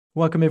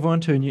Welcome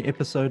everyone to a new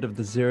episode of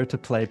the Zero to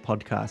Play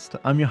podcast.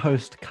 I'm your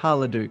host,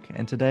 Carla Duke,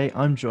 and today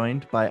I'm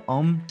joined by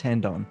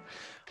Tandon.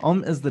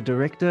 Is the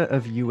Director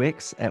of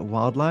UX at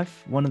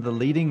Wildlife, one of the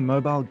leading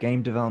mobile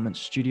game development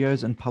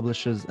studios and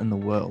publishers in the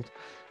world,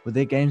 with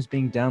their games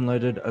being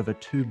downloaded over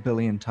 2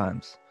 billion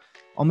times.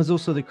 Is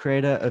also the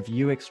creator of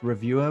UX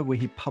Reviewer, where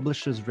he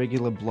publishes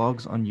regular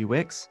blogs on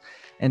UX,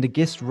 and a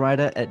guest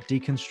writer at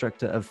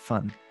Deconstructor of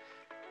Fun.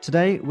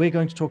 Today, we're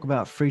going to talk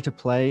about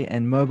free-to-play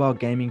and mobile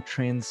gaming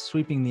trends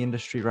sweeping the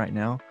industry right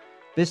now,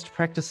 best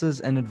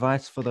practices and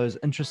advice for those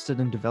interested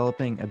in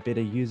developing a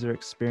better user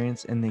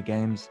experience in their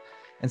games,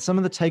 and some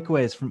of the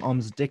takeaways from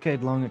Om's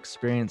decade-long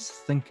experience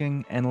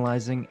thinking,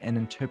 analyzing, and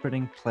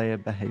interpreting player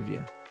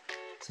behavior.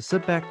 So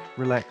sit back,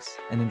 relax,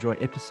 and enjoy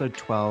episode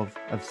 12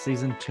 of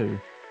season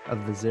 2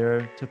 of the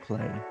Zero to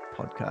Play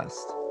podcast.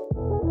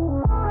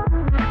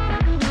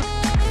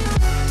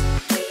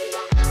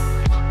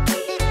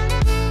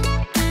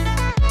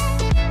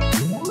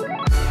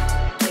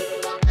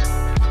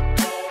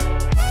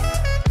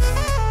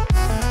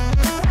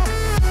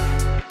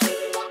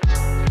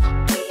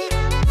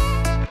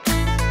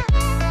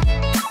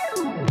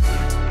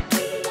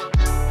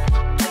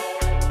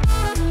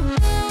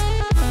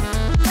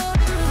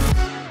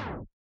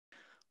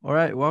 All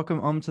right,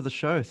 welcome to the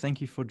show.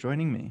 Thank you for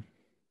joining me.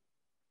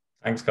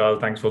 Thanks, Carl.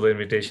 Thanks for the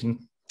invitation.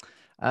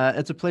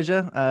 It's a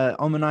pleasure.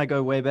 And I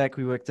go way back.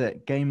 We worked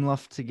at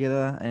Gameloft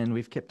together and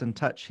we've kept in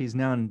touch. He's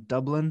now in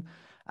Dublin,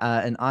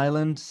 in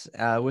Ireland,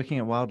 working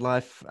at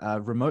Wildlife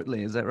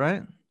remotely. Is that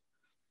right?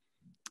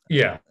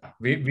 Yeah,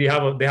 they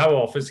have an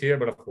office here,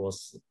 but of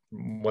course,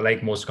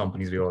 like most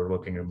companies, we are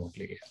working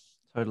remotely.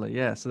 Totally,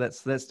 yeah. So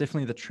that's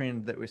definitely the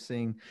trend that we're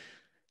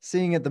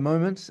seeing at the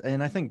moment.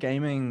 And I think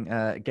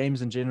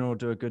games in general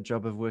do a good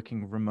job of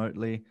working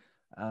remotely.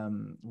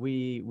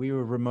 We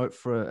were remote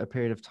for a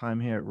period of time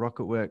here at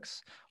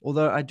Rocketworks,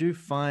 although I do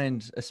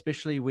find,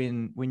 especially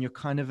when you're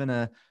kind of in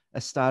a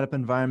startup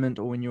environment,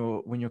 or when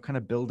you're kind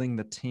of building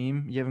the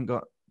team, you haven't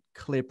got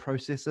clear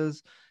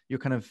processes, you're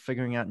kind of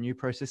figuring out new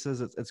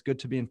processes. It's good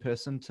to be in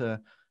person to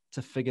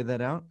figure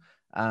that out.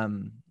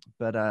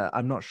 But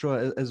I'm not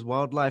sure, is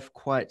Wildlife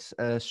quite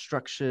a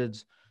structured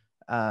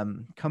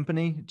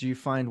company? Do you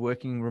find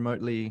working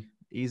remotely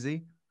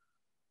easy?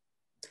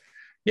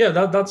 Yeah,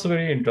 that's a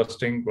very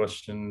interesting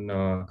question,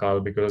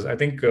 Carl, because I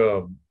think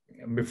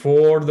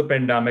before the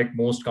pandemic,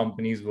 most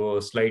companies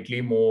were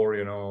slightly more,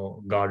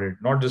 guarded,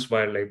 not just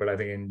Wildlife, but I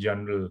think in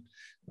general,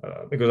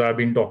 because I've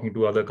been talking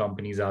to other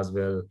companies as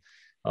well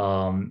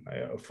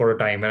for a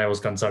time when I was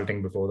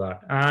consulting before that.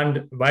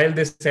 And while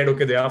they said,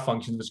 okay, there are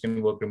functions which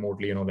can work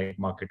remotely, like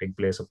marketing,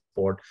 player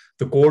support,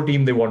 the core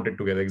team, they wanted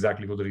together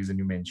exactly for the reason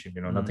you mentioned,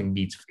 nothing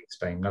beats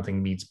FaceTime,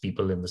 nothing beats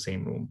people in the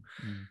same room.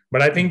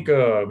 But I think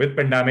with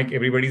pandemic,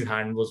 everybody's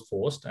hand was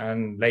forced.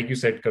 And like you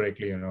said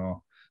correctly,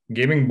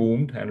 gaming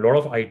boomed and a lot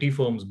of IT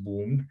firms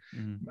boomed.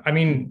 I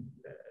mean,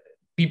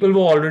 people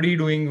were already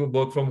doing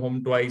work from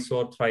home twice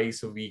or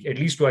thrice a week, at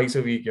least twice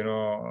a week,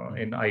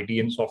 in IT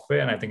and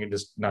software. And I think it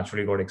just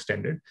naturally got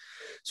extended.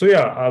 So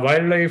yeah,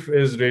 Wildlife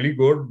is really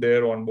good.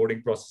 Their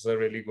onboarding process are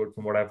really good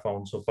from what I've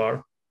found so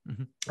far.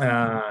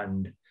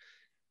 And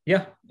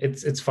yeah,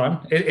 it's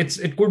fun.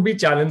 It could be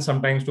challenge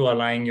sometimes to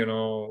align,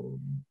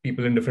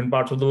 people in different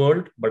parts of the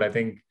world. But I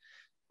think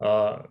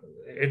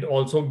it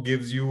also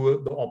gives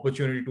you the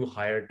opportunity to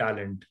hire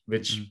talent,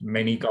 which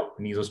many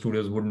companies or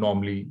studios would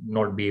normally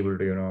not be able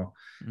to,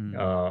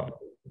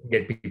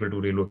 get people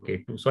to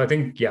relocate to. So I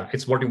think, yeah,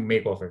 it's what you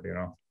make of it,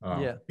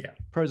 Yeah.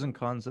 Pros and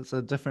cons. It's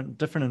a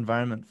different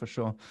environment for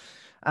sure.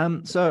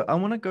 So I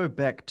want to go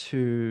back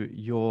to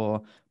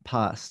your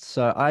past.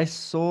 So I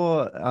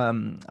saw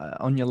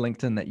on your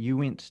LinkedIn that you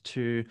went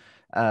to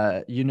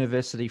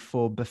university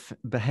for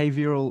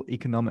behavioral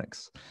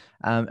economics.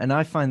 And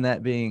I find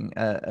that being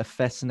a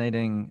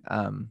fascinating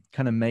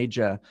kind of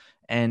major.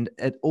 And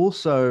it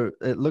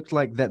looked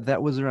like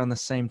that was around the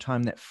same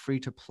time that free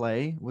to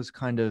play was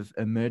kind of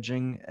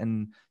emerging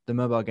in the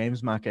mobile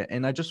games market.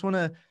 And I just want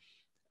to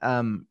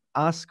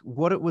ask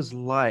what it was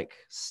like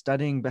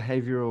studying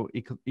behavioral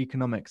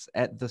economics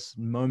at this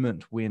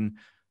moment when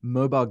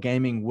mobile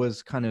gaming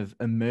was kind of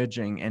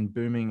emerging and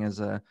booming as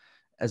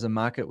a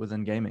market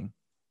within gaming.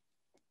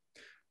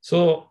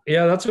 So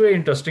yeah, that's a very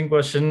interesting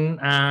question.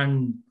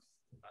 And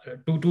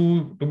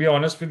to be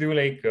honest with you,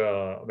 like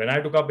when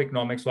I took up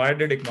economics, so I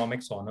did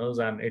economics honors,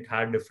 and it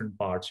had different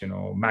parts,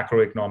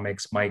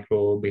 macroeconomics,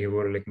 micro,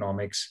 behavioral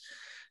economics,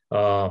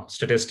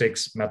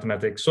 statistics,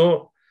 mathematics.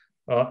 So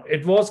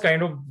it was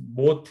kind of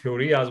both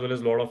theory as well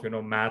as a lot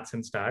of maths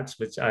and stats,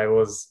 which I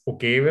was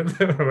okay with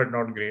but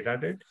not great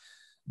at it.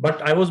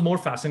 But I was more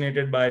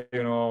fascinated by,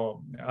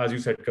 as you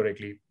said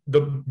correctly,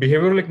 the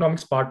behavioral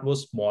economics part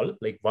was small,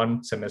 like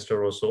one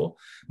semester or so,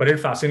 but it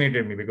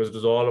fascinated me because it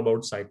was all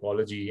about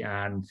psychology.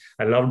 And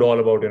I loved all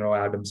about,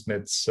 Adam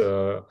Smith's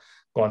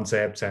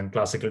concepts and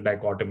classical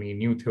dichotomy,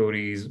 new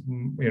theories,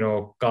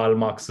 Karl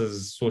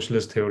Marx's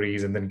socialist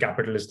theories, and then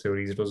capitalist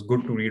theories. It was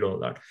good to read all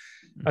that.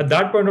 At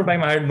that point of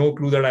time, I had no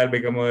clue that I'll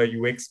become a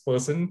UX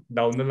person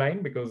down the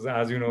line because,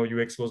 as you know,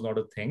 UX was not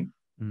a thing.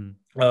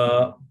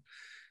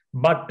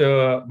 But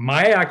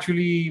my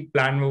actually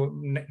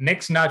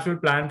next natural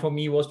plan for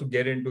me was to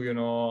get into,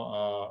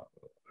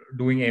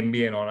 doing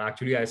MBA and all.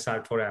 Actually, I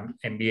sat for an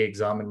MBA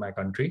exam in my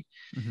country.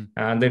 Mm-hmm.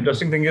 And the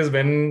interesting thing is,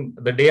 when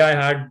the day I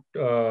had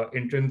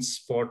entrance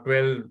for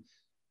 12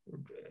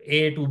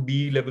 A to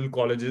B level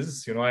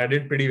colleges, I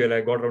did pretty well. I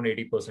got around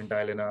 80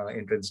 percentile in an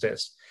entrance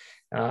test.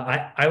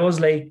 I was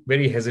like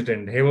very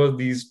hesitant. Here were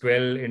these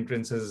 12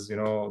 entrances,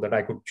 that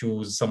I could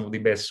choose some of the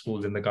best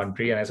schools in the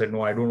country. And I said,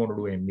 no, I don't want to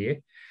do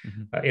MBA.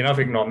 Mm-hmm. Enough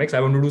economics. I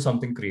want to do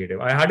something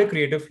creative. I had a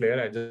creative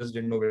flair. I just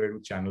didn't know where to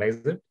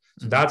channelize it.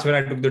 So that's when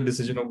I took the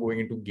decision of going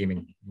into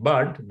gaming,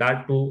 but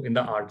that too in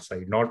the art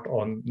side, not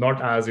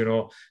as,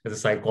 as a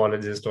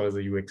psychologist or as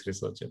a UX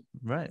researcher.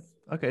 Right.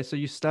 Okay. So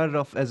you started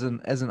off as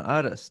an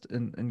artist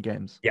in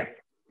games. Yeah.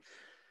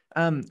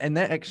 And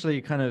that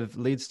actually kind of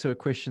leads to a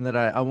question that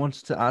I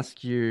wanted to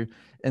ask you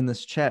in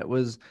this chat.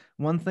 Was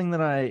one thing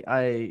that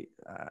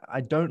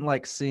I don't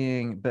like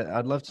seeing, but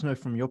I'd love to know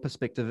from your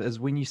perspective, is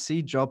when you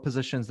see job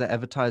positions that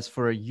advertise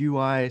for a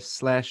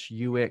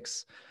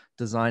UI/UX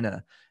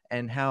designer,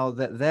 and how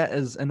that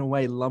is in a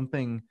way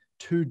lumping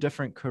two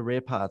different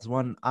career paths,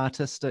 one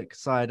artistic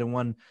side and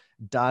one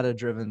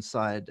data-driven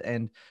side.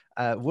 And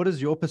what is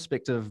your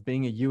perspective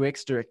being a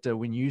UX director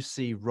when you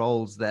see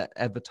roles that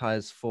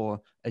advertise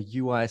for a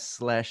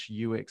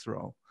UI/UX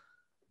role?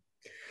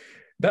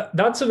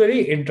 That's a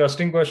very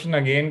interesting question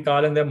again,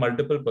 Carl, and there are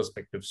multiple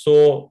perspectives.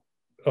 So,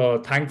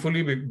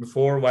 thankfully,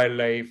 before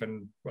wildlife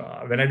and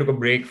when I took a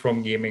break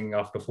from gaming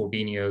after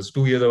 14 years,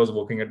 2 years I was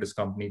working at this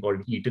company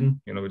called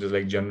Eaton, which is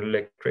like General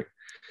Electric.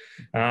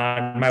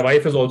 And my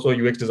wife is also a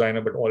UX designer,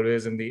 but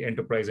always in the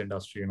enterprise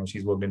industry.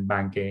 She's worked in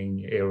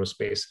banking,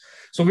 aerospace.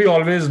 So we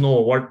always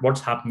know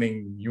what's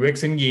happening.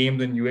 UX in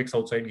games and UX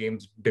outside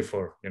games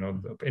differ.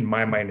 In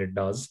my mind, it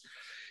does.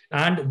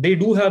 And they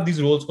do have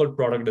these roles called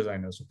product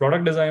designers. So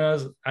product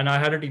designers, and I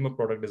had a team of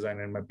product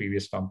designers in my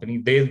previous company.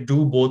 They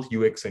do both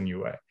UX and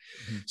UI.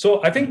 Mm-hmm.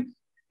 So I think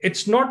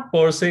it's not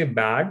per se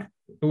bad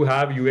to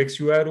have UX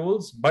UI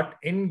roles, but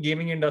in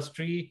gaming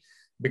industry,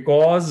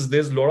 because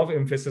there's a lot of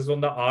emphasis on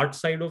the art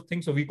side of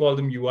things, so we call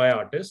them UI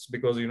artists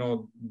because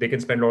they can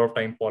spend a lot of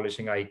time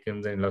polishing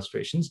icons and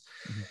illustrations.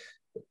 Mm-hmm.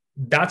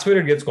 That's where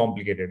it gets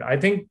complicated. I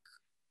think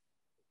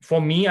for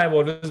me, I've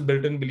always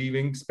built in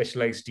believing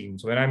specialized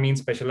teams. When I mean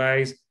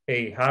specialized,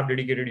 hey, have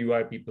dedicated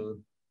UI people,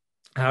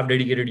 have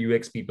dedicated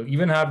UX people,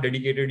 even have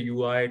dedicated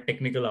UI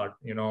technical art.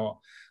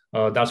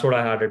 That's what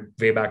I had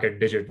way back at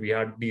Digit. We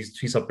had these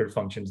 3 separate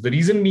functions. The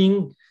reason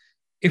being,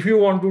 if you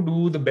want to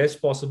do the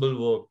best possible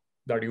work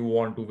that you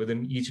want to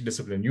within each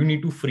discipline, you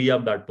need to free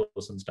up that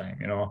person's time.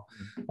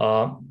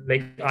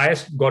 Like I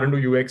got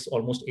into UX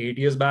almost 8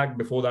 years back.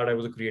 Before that, I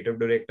was a creative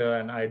director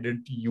and I did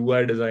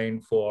UI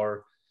design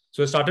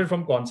so I started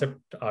from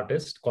concept art,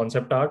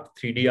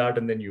 3D art,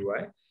 and then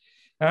UI.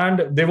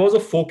 And there was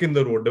a fork in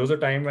the road. There was a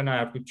time when I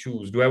have to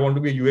choose, do I want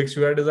to be a UX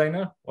UI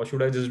designer or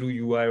should I just do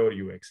UI or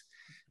UX?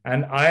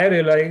 And I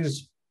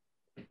realized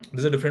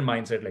there's a different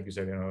mindset, like you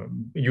said.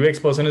 UX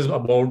person is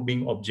about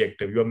being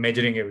objective. You are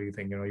measuring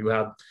everything. You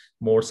have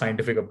more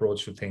scientific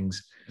approach to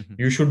things. Mm-hmm.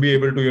 You should be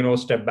able to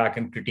step back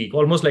and critique,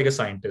 almost like a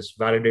scientist,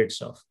 validate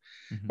stuff.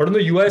 Mm-hmm. But on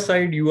the UI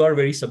side, you are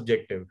very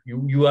subjective.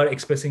 You are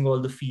expressing all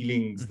the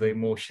feelings, the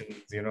emotions.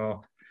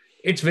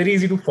 It's very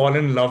easy to fall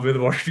in love with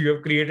what you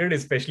have created,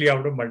 especially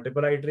after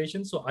multiple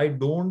iterations. So I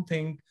don't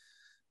think,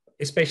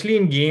 especially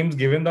in games,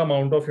 given the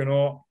amount of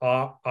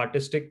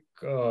artistic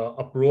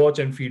approach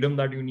and freedom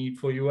that you need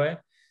for UI,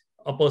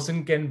 a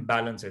person can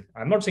balance it.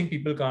 I'm not saying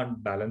people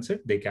can't balance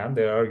it. They can.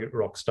 There are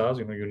rock stars,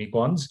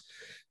 unicorns.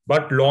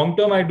 But long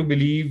term, I do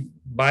believe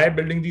by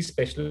building these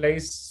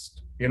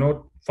specialized,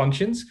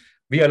 functions,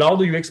 we allow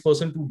the UX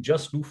person to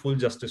just do full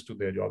justice to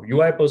their job.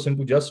 UI person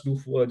to just do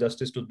full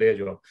justice to their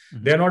job.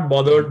 Mm-hmm. They're not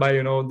bothered by,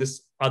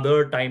 this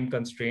other time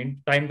constraint.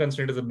 Time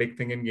constraint is a big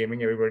thing in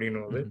gaming. Everybody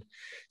knows it.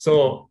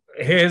 So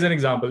here's an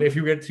example. If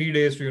you get 3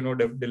 days to,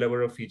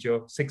 deliver a feature,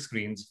 6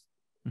 screens,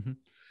 mm-hmm.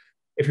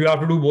 If you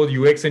have to do both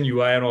UX and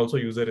UI and also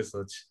user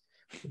research,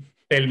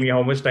 tell me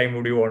how much time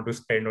would you want to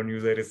spend on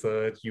user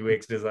research,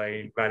 UX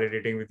design,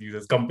 validating with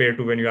users compared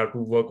to when you have to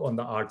work on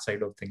the art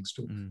side of things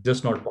too. Mm.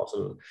 Just not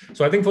possible.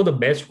 So I think for the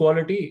best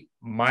quality,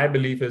 my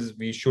belief is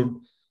we should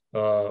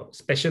build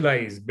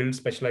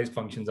specialized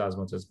functions as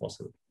much as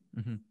possible.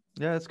 Mm-hmm.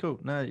 Yeah, that's cool.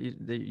 No, you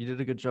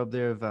did a good job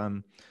there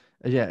of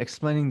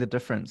explaining the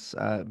difference,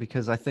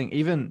 because I think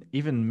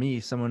even me,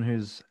 someone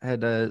who's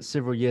had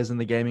several years in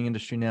the gaming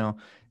industry now,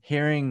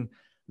 hearing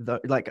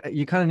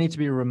you kind of need to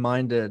be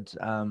reminded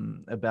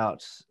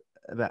about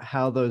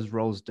how those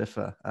roles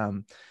differ.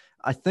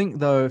 I think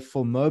though,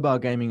 for mobile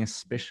gaming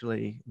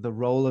especially, the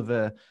role of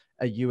a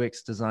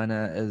UX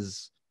designer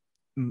is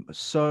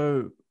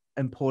so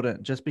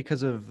important just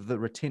because of the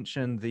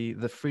retention,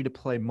 the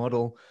free-to-play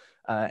model,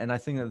 and I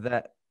think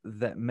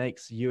that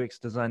makes UX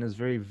designers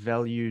very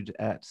valued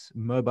at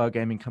mobile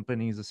gaming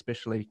companies,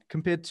 especially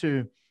compared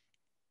to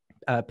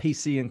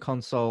PC and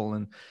console,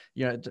 and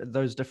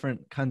those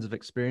different kinds of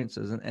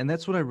experiences. And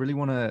that's what I really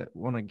want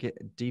to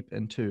get deep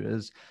into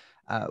is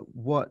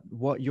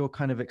what your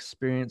kind of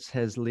experience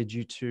has led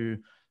you to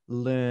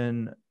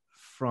learn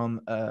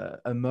from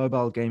a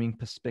mobile gaming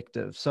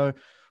perspective. So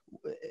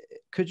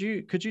could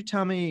you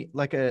tell me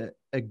like a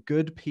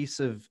good piece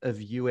of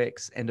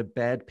UX and a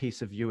bad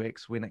piece of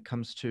UX when it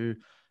comes to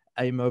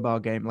a mobile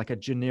game, like a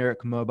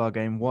generic mobile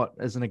game? What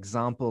is an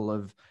example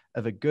of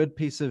a good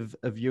piece of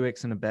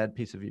UX and a bad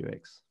piece of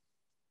UX?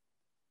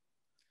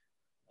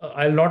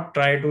 I'll not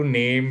try to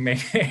name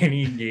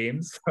any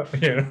games,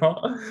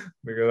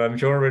 because I'm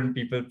sure when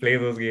people play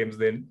those games,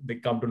 then they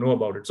come to know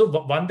about it. So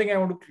one thing I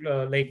want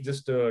to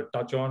just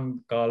touch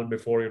on, Carl,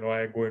 before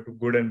I go into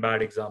good and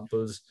bad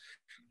examples.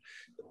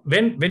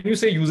 When you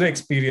say user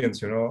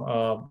experience,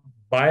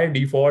 by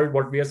default,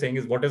 what we are saying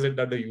is what is it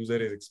that the user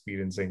is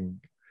experiencing,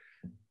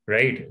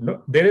 right?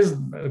 No, there is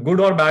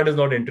good or bad is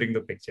not entering the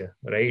picture,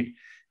 right?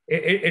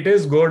 It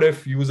is good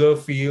if user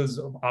feels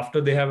after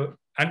they have,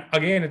 and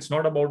again, it's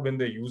not about when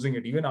they're using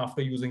it, even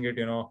after using it,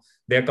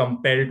 they're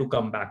compelled to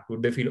come back to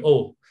it. They feel,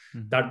 oh,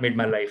 that made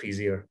my life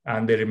easier,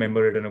 and they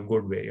remember it in a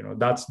good way.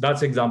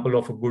 That's example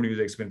of a good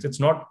user experience. It's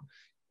not,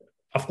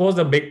 of course,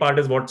 the big part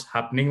is what's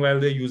happening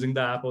while they're using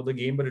the app or the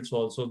game, but it's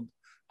also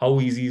how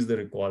easy is the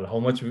recall,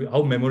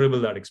 how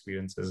memorable that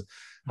experience is,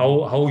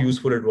 how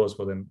useful it was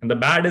for them. And the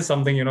bad is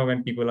something,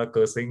 when people are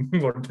cursing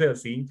what they're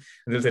seeing,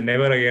 and they'll say,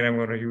 never again I'm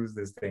going to use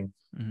this thing.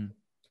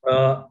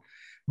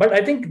 But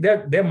I think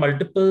there are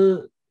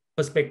multiple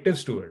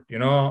perspectives to it.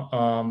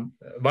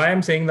 Why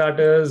I'm saying that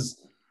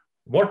is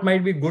what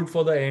might be good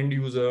for the end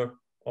user,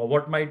 or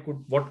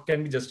what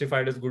can be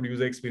justified as good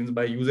user experience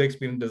by user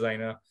experience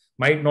designer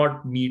might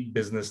not meet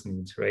business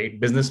needs,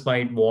 right? Business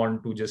might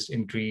want to just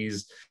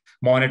increase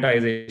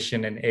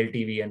monetization and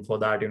LTV, and for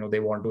that, they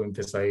want to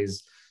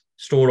emphasize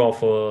store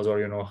offers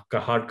or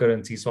hard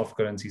currency, soft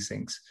currency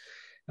sinks.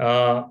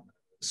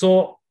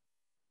 So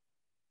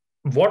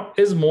what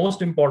is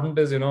most important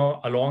is,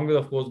 along with,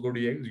 of course, good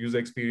user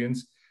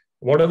experience,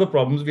 what are the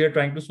problems we are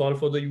trying to solve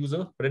for the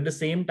user? But at the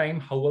same time,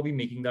 how are we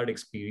making that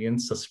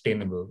experience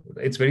sustainable?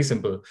 It's very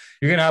simple.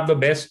 You can have the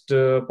best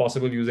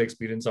possible user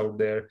experience out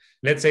there.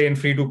 Let's say in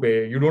free to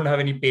pay, you don't have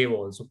any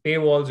paywalls. So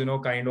paywalls,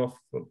 kind of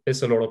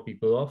piss a lot of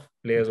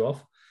players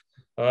off.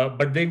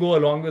 But they go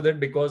along with it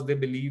because they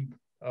believe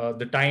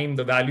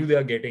the value they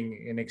are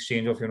getting in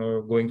exchange of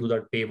going through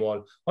that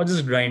paywall or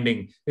just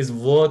grinding is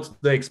worth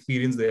the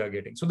experience they are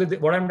getting. So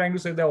what I'm trying to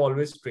say, there are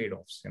always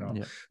trade-offs.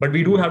 But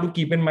we do have to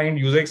keep in mind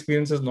user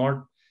experience is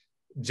not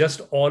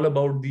just all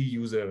about the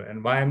user.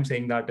 And why I'm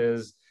saying that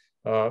is,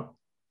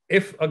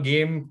 if a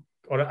game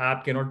or an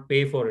app cannot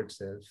pay for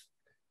itself,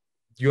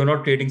 you're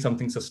not creating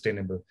something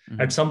sustainable.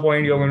 At some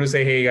point, you're going to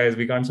say, hey guys,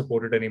 we can't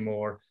support it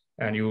anymore.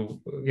 And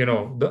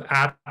the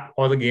app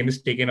or the game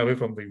is taken away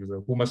from the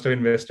user who must have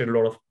invested a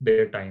lot of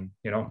their time,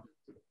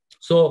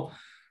 So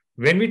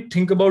when we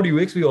think about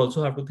UX, we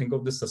also have to think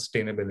of the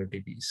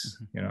sustainability piece,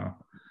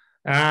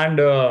 And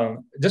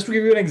just to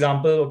give you an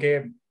example,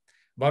 okay,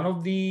 one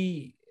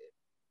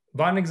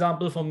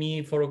example for me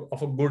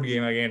of a good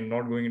game, again,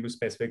 not going into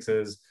specifics,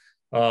 is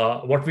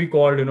what we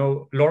called,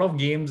 a lot of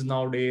games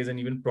nowadays and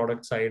even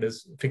product side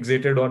is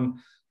fixated on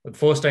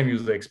first time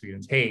user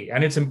experience. Hey,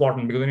 and it's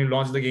important because when you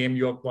launch the game,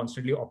 you are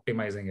constantly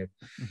optimizing it.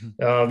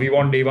 We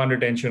want day one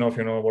retention of,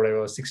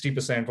 whatever,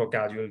 60% for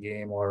casual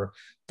game or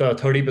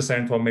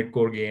 30% for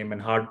mid-core game,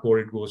 and hardcore,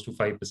 it goes to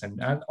 5%,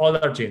 and all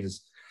that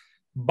changes.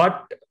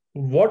 But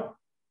what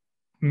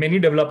many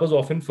developers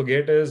often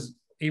forget is,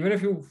 even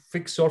if you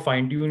fix or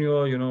fine tune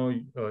your,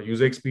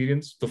 user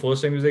experience, the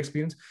first time user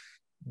experience,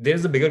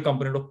 there's a bigger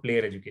component of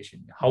player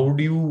education. How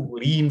do you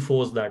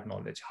reinforce that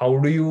knowledge? How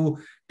do you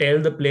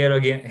tell the player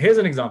again? Here's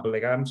an example.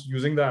 Like, I'm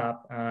using the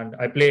app and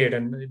I play it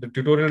and the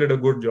tutorial did a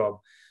good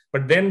job.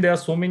 But then there are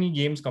so many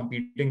games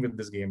competing with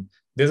this game.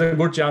 There's a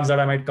good chance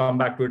that I might come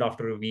back to it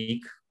after a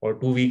week or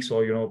 2 weeks,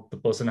 or, the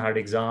person had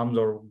exams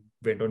or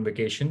went on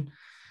vacation.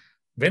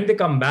 When they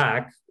come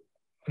back,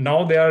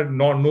 now they are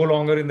no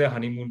longer in their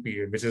honeymoon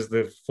period, which is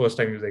the first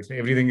time user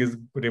experience. Everything is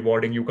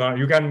rewarding. You can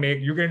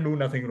do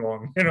nothing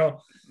wrong,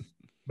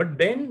 But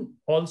then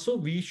also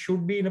we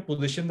should be in a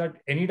position that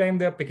anytime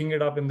they're picking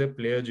it up in their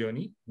player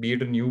journey, be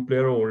it a new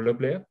player or older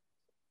player,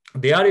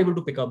 they are able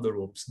to pick up the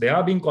ropes. They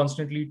are being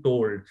constantly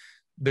told.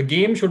 The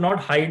game should not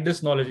hide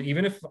this knowledge.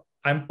 Even if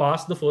I'm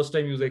past the first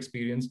time user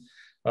experience,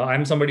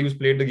 I'm somebody who's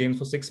played the games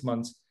for 6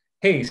 months.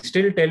 Hey,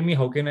 still tell me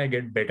how can I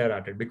get better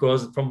at it?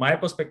 Because from my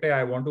perspective,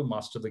 I want to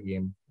master the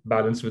game,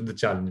 balanced with the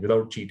challenge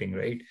without cheating,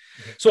 right?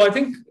 Mm-hmm. So I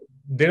think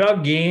there are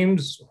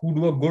games who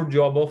do a good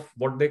job of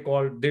what they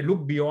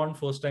look beyond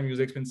first time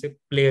user experience, say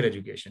player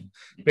education.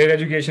 Player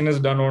education is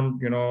done on,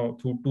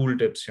 through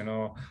tooltips,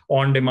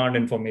 on demand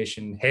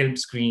information, help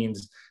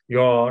screens,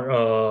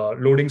 your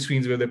loading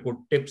screens where they put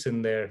tips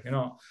in there,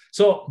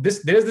 So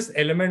there's this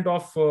element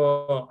of,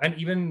 and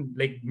even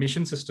like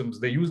mission systems,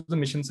 they use the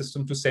mission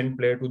system to send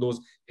player to those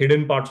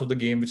hidden parts of the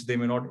game, which they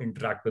may not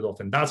interact with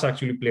often. That's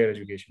actually player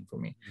education for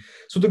me.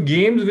 So the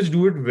games which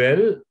do it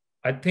well,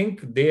 I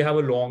think they have a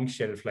long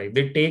shelf life.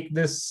 They take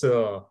this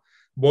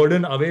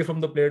burden away from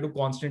the player to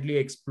constantly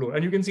explore.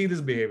 And you can see this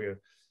behavior.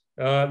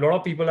 a lot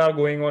of people are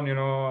going on,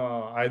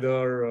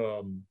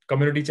 either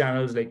community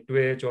channels like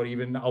Twitch or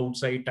even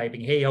outside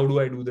typing, hey, how do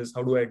I do this?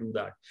 How do I do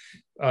that?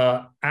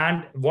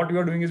 And what you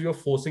are doing is you're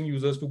forcing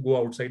users to go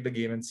outside the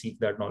game and seek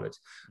that knowledge.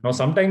 Now,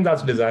 sometimes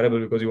that's desirable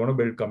because you want to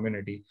build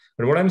community.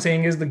 But what I'm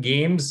saying is the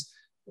games,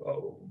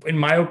 in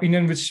my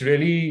opinion, which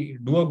really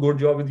do a good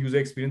job with user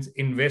experience,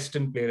 invest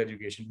in player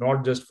education,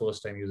 not just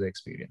first time user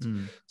experience.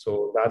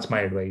 So that's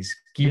my advice.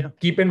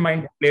 Keep in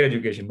mind player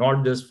education,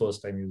 not just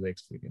first time user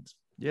experience.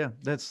 Yeah,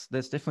 that's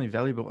definitely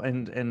valuable.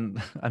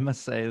 And I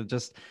must say,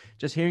 just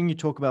hearing you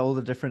talk about all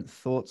the different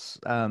thoughts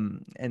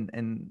and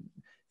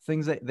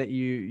things that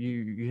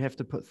you have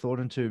to put thought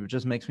into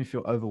just makes me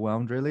feel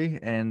overwhelmed, really,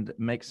 and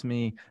makes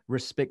me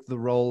respect the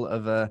role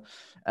of a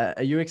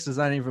UX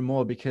designer even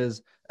more,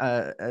 because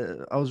I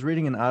was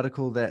reading an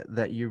article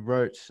that you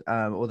wrote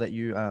or that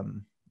you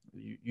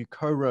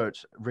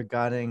co-wrote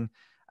regarding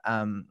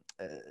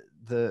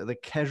the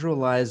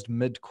casualized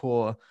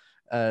mid-core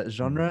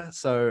genre.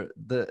 So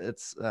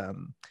it's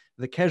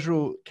the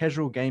casual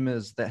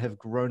gamers that have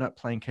grown up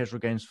playing casual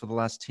games for the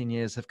last 10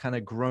 years have kind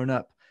of grown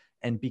up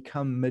and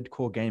become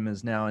mid-core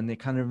gamers now, and they're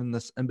kind of in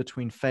this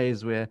in-between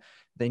phase where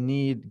they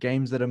need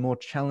games that are more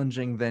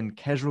challenging than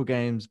casual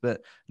games,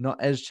 but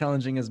not as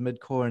challenging as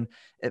mid-core. And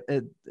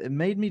it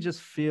made me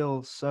just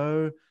feel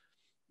so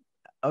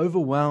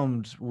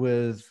overwhelmed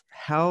with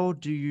how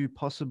do you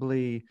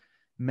possibly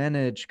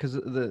manage, because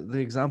the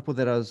example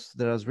that I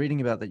was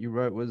reading about that you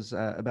wrote was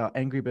about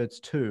Angry Birds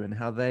 2, and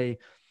how they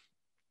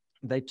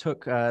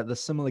took the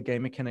similar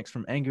game mechanics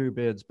from Angry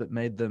Birds but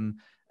made them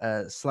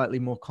slightly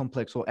more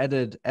complex, or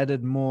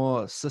added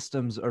more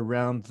systems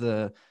around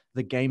the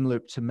game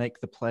loop to make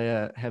the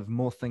player have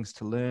more things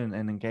to learn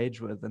and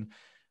engage with. And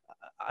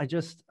I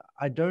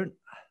don't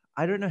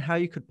know how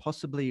you could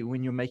possibly,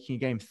 when you're making a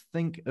game,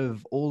 think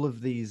of all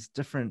of these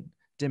different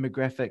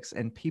demographics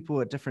and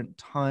people at different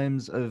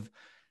times of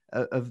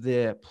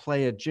their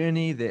player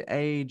journey, their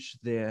age,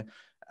 their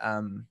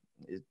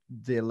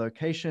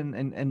location,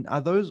 and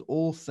are those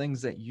all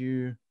things that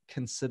you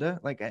consider?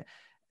 Like,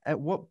 at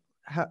what?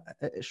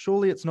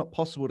 Surely it's not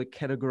possible to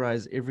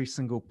categorize every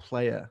single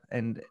player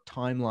and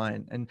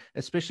timeline, and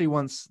especially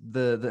once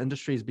the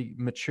industry is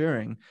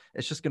maturing,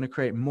 it's just going to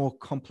create more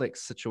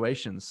complex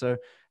situations. So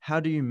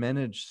how do you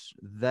manage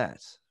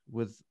that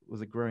with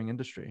a growing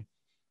industry?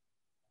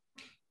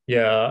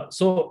 Yeah,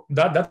 so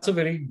that's a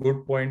very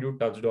good point you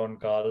touched on,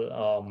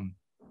 Carl.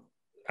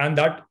 And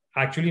that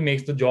actually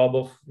makes the job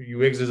of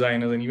UX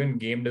designers and even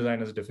game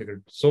designers difficult.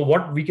 So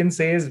what we can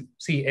say is,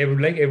 see,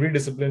 every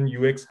discipline,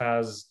 UX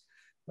has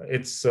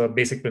its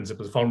basic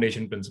principles,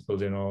 foundation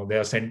principles. They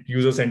are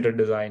user-centered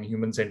design,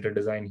 human-centered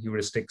design,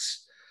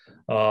 heuristics,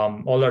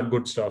 all that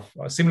good stuff.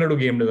 Similar to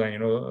game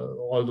design,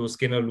 all those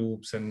Skinner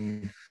loops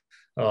and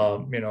I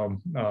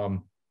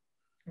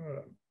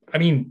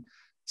mean,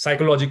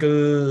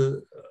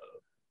 psychological.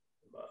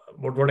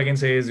 What I can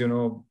say is,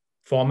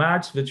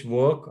 formats which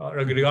work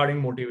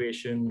regarding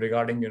motivation,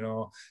 regarding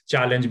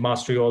challenge,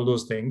 mastery, all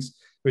those things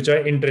which are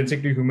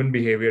intrinsic to human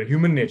behavior,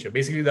 human nature.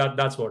 Basically,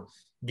 that's what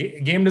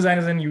game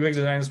designers and UX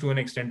designers to an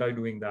extent are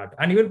doing that,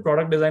 and even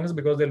product designers,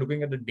 because they're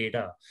looking at the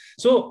data.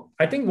 So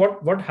I think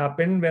what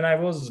happened when I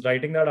was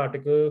writing that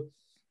article,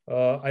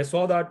 I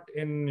saw that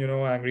in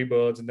Angry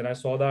Birds, and then I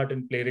saw that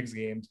in Playrix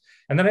games,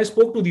 and then I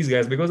spoke to these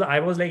guys because I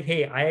was like,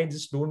 hey, I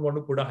just don't want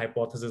to put a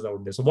hypothesis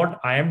out there. So what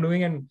I am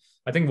doing, and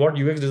I think what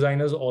UX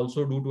designers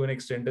also do to an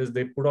extent, is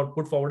they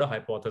put forward a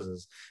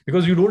hypothesis,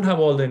 because you don't have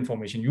all the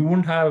information. You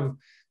wouldn't have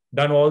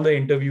done all the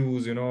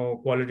interviews,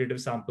 qualitative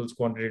samples,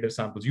 quantitative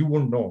samples. You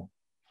wouldn't know.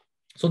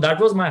 So that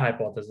was my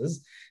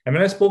hypothesis. And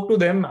when I spoke to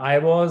them, I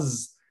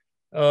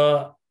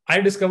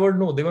discovered,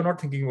 no, they were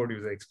not thinking about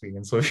user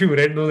experience. So if you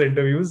read those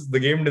interviews, the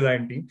game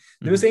design team,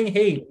 they were saying,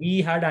 hey,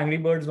 we had Angry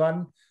Birds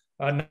 1,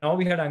 now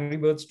we had Angry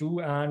Birds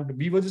 2, and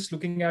we were just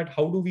looking at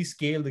how do we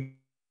scale the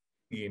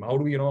game? How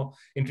do we,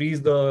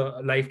 increase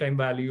the lifetime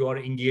value or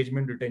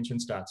engagement retention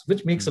stats,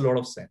 which makes a lot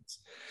of sense.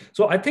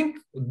 So I think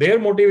their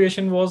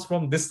motivation was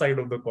from this side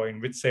of the coin,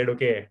 which said,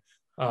 okay,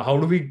 how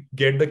do we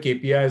get the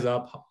KPIs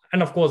up?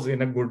 And of course,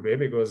 in a good way,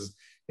 because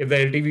if the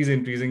LTV is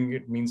increasing,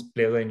 it means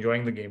players are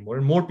enjoying the game more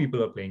and more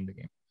people are playing the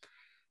game.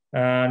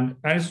 And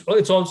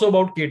it's also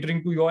about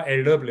catering to your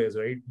elder players,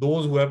 right?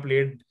 Those who have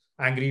played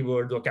Angry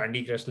Birds or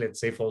Candy Crush, let's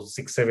say, for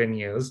 6-7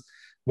 years.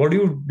 What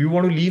do you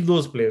want to leave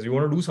those players? You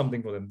want to do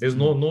something for them. There's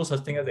no such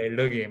thing as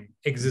elder game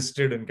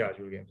existed in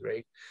casual games,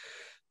 right?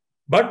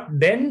 But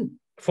then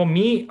for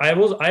me, I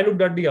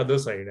looked at the other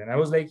side and I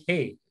was like,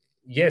 hey,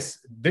 yes,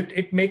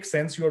 it makes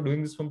sense you are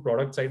doing this from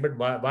product side, but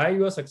why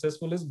you are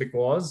successful is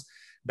because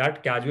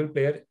that casual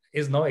player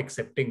is now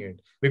accepting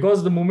it.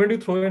 Because the moment you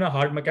throw in a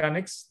hard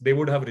mechanics, they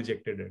would have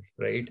rejected it,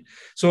 right?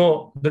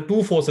 So the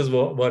two forces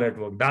were at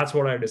work. That's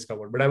what I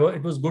discovered. But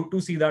it was good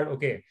to see that,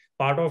 okay,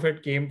 part of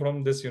it came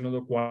from this,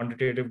 the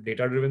quantitative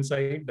data-driven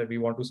side that we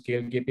want to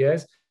scale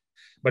KPIs.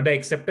 But the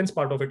acceptance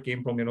part of it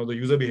came from, the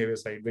user behavior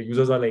side, where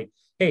users are like,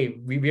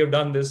 hey, we have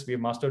done this, we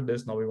have mastered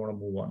this, now we want to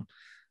move on.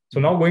 So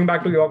now going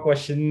back to your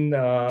question,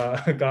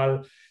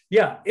 Carl,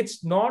 yeah,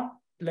 it's not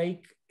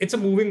like it's a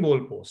moving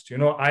goalpost.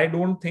 I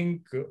don't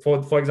think,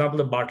 for example,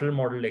 the barter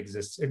model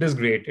exists. It is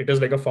great. It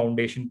is like a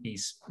foundation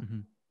piece,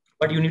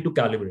 but you need to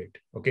calibrate.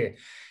 Okay,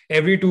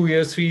 every 2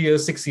 years, 3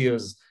 years, 6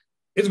 years,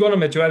 it's going to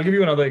mature. I'll give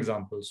you another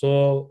example.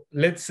 So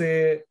let's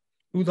say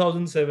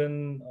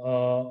 2007,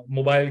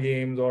 mobile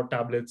games or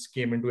tablets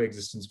came into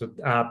existence with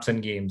apps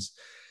and games.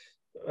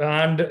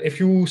 And if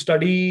you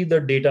study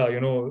the data,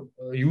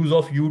 use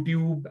of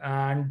YouTube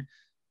and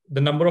the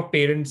number of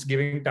parents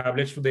giving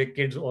tablets to their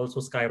kids also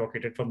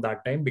skyrocketed from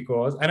that time,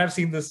 because, and I've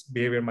seen this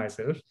behavior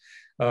myself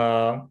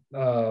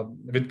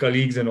with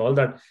colleagues and all,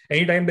 that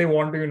anytime they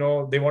want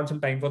to, they want some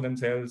time for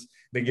themselves,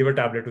 they give a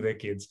tablet to their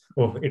kids.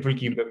 Oh, it will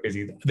keep them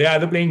busy. They're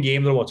either playing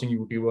games or watching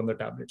YouTube on the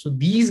tablet. So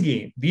these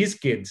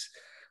kids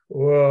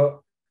were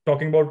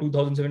talking about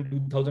 2007,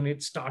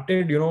 2008,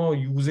 started,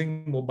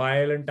 using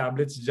mobile and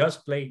tablets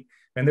just like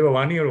when they were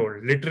 1 year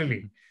old,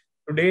 literally.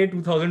 Today,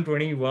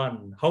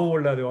 2021, how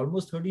old are they?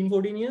 Almost 13,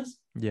 14 years?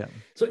 Yeah.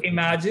 So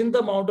imagine the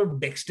amount of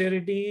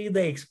dexterity,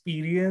 the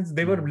experience.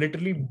 They were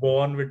literally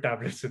born with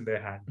tablets in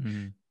their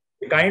hand.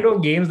 The kind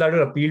of games that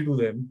will appeal to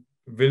them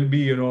will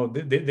be,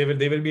 they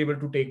will be able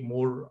to take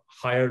more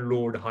higher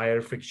load,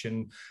 higher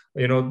friction.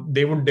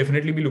 They would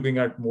definitely be looking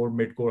at more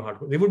mid-core,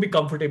 hardcore. They would be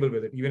comfortable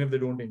with it, even if they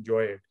don't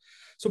enjoy it.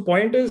 So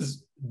point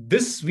is,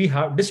 this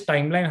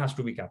timeline has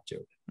to be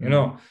captured.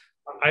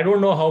 I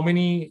don't know how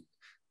many.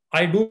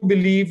 I do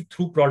believe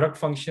through product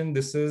function,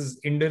 this is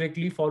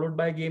indirectly followed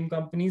by game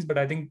companies, but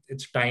I think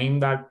it's time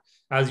that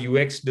as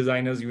UX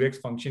designers, UX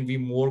function, we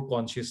more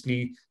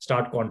consciously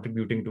start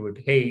contributing to it.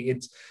 Hey,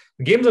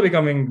 games are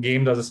becoming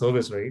games as a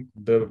service, right?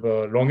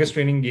 The longest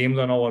training games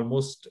are now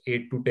almost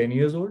 8 to 10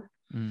 years old.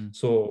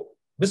 So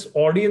this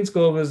audience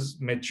curve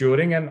is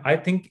maturing, and I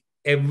think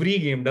every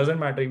game, doesn't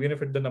matter, even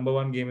if it's the number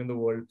one game in the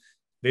world,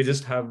 they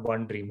just have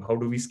one dream. How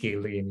do we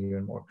scale the game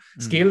even more?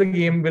 Scale the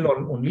game will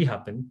only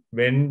happen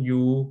when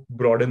you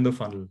broaden the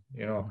funnel.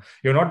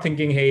 You're not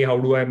thinking, hey, how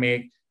do I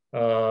make,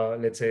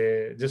 let's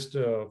say, just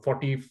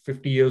 40,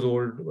 50 years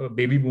old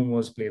baby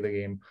boomers play the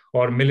game,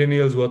 or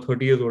millennials who are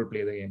 30 years old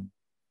play the game.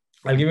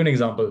 I'll give you an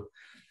example.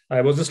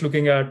 I was just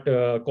looking at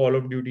Call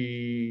of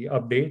Duty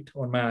update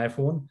on my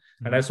iPhone,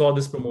 and I saw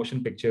this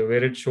promotion picture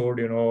where it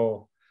showed,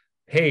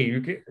 hey,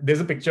 there's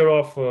a picture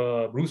of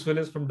Bruce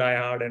Willis from Die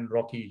Hard and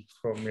Rocky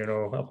from,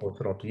 of course,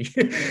 Rocky.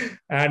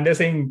 And they're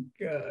saying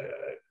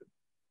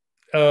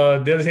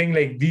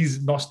like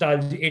these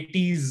nostalgia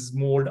 80s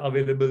mode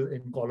available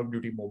in Call of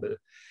Duty Mobile.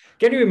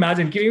 Can you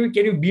imagine? Can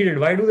you beat it?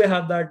 Why do they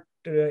have that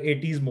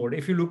 80s mode?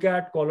 If you look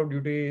at Call of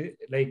Duty,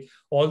 like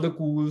all the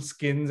cool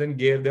skins and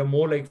gear, they're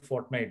more like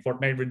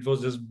Fortnite, which was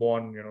just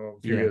born,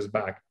 a few years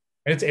back.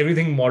 And it's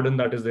everything modern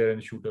that is there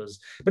in shooters.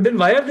 But then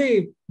why are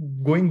they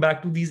going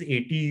back to these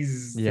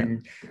 80s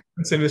things?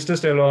 Sylvester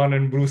Stallone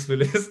and Bruce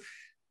Willis?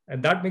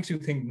 And that makes you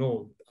think,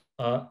 no.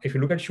 If you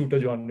look at shooter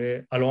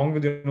genre, along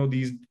with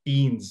these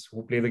teens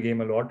who play the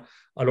game a lot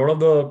of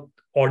the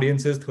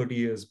audience is 30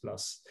 years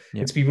plus.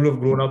 It's people who have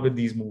grown up with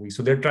these movies.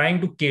 So they're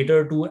trying to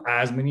cater to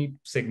as many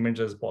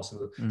segments as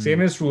possible. Same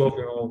is true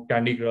of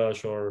Candy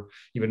Crush or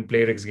even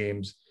PlayerX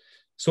games.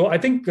 So I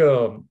think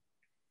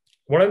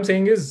what I'm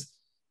saying is,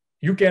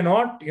 you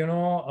cannot,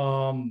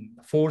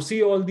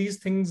 foresee all these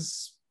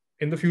things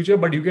in the future,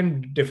 but you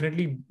can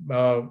definitely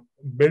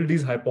build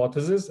these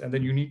hypotheses, and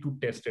then you need to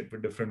test it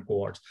with different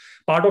cohorts.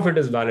 Part of it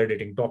is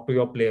validating, talk to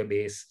your player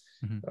base,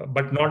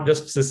 but not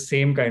just the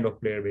same kind of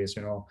player base.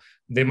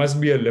 There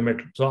must be a limit.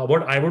 So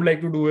what I would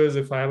like to do is,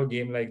 if I have a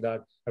game like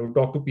that, I would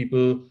talk to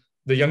people,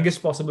 the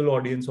youngest possible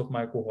audience of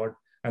my cohort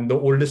and the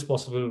oldest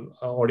possible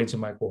audience of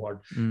my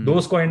cohort.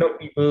 Those kind of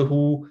people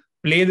who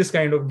play this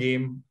kind of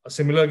game,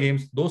 similar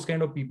games, those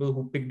kind of people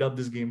who picked up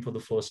this game for the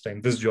first time,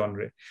 this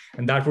genre.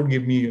 And that would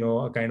give me,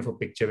 a kind of a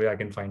picture where I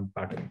can find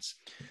patterns.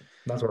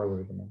 That's what I would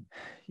recommend.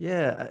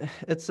 Yeah,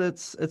 it's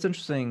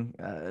interesting.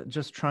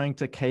 Just trying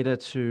to cater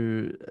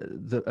to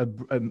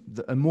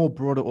a more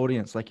broader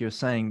audience, like you were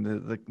saying.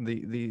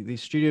 The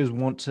studios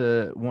want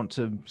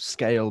to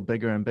scale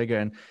bigger and bigger,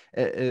 and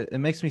it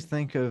makes me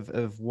think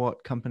of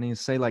what companies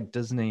say, like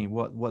Disney,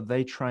 what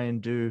they try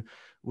and do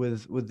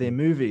with their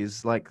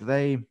movies, like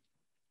they.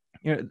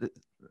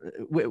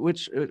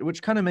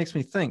 Which kind of makes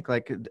me think,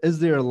 like, is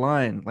there a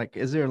line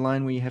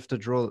where you have to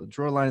draw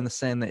a line in the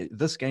sand that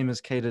this game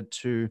is catered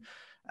to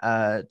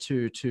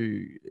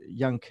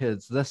young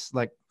kids, this,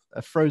 like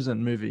a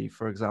Frozen movie,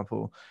 for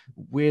example,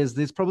 whereas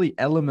there's probably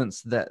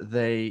elements that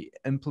they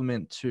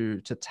implement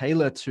to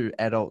tailor to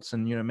adults,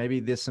 and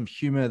maybe there's some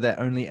humor that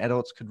only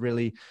adults could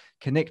really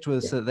connect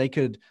with, so that they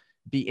could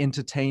be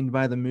entertained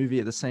by the movie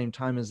at the same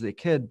time as their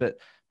kid, but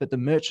the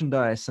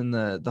merchandise and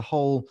the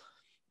whole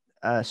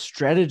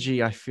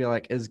strategy, I feel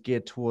like, is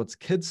geared towards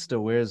kids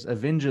still, whereas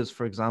Avengers,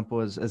 for example,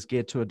 is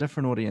geared to a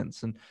different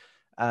audience. And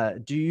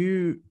do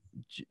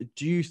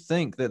you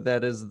think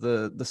that is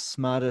the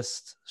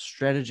smartest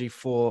strategy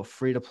for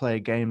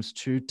free-to-play games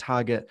to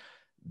target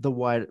the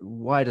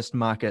widest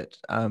market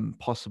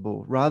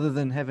possible, rather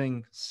than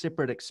having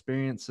separate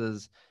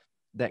experiences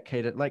that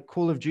cater, like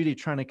Call of Duty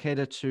trying to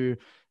cater to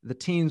the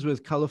teens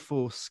with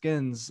colorful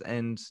skins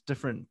and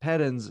different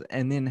patterns,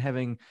 and then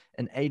having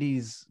an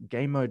 80s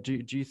game mode.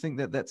 Do you think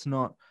that that's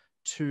not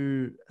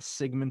too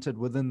segmented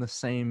within the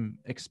same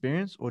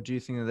experience, or do you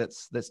think that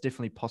that's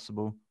definitely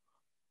possible?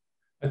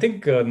 I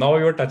think now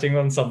you're touching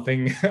on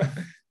something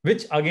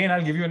which, again,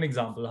 I'll give you an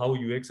example how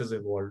UX has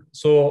evolved.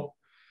 So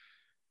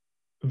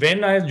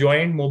when I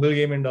joined mobile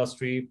game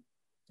industry,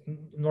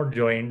 not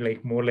joined,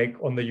 like more like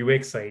on the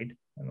UX side,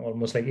 and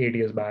almost like 8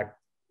 years back,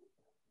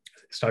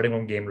 starting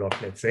from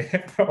Gameloft, let's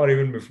say, or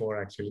even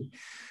before actually.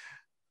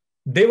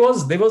 There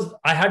was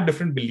I had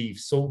different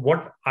beliefs. So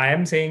what I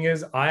am saying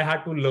is I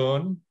had to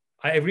learn.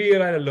 Every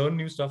year I learn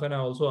new stuff and I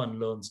also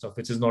unlearn stuff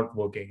which is not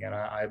working. And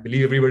I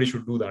believe everybody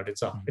should do that.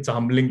 It's a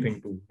humbling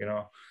thing to,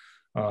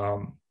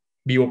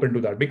 be open to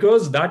that.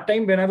 Because that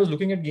time when I was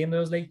looking at games, I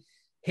was like,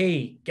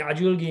 hey,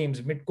 casual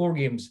games, mid-core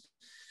games,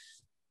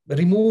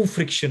 remove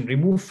friction,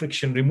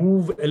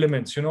 remove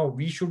elements.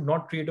 We should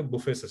not create a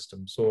buffet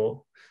system.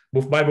 So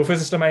by buffet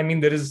system, I mean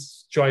there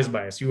is choice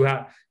bias. You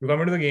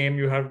come into the game,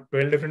 you have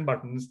 12 different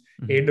buttons,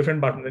 8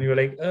 different buttons, and you're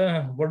like,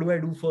 what do I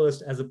do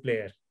first as a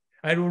player?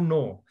 I don't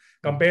know.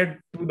 Compared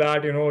to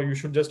that, you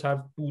should just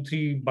have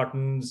 2-3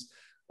 buttons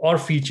or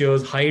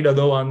features, hide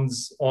other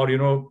ones, or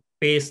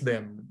pace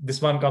them.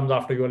 This one comes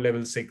after your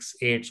level 6,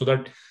 8, so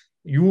that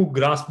you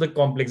grasp the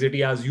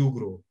complexity as you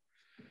grow.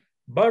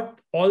 But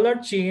all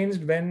that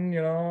changed when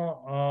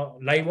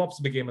live ops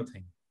became a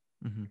thing.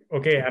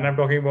 Okay, and I'm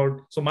talking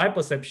about, so my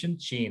perception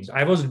changed.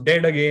 I was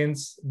dead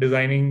against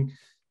designing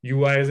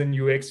UIs and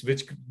UX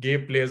which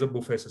gave players a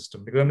buffet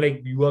system, because I'm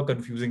like, you are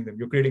confusing them,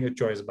 you're creating a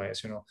choice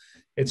bias.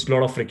 It's a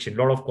lot of friction,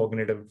 a lot of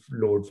cognitive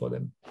load for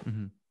them.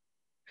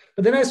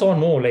 But then I saw,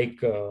 no, like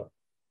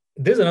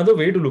there's another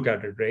way to look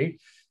at it, right?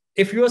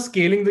 If you are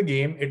scaling the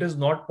game, it is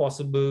not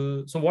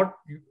possible. So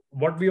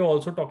what we are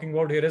also talking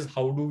about here is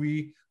how do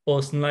we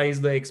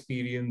personalize the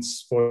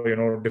experience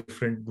for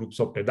different groups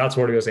of players. That's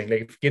what you're saying.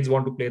 Like, if kids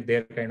want to play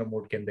their kind of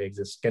mode, can it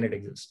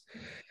exist?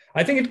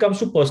 I think it comes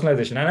to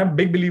personalization, and I'm a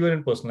big believer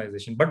in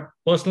personalization. But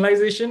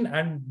personalization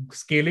and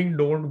scaling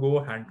don't go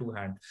hand to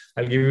hand.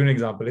 I'll give you an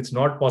example. It's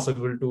not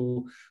possible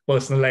to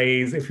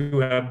personalize if you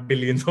have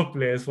billions of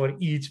players for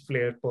each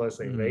player per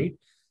se, right?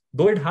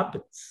 Though it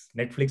happens.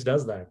 Netflix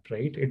does that,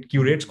 right? It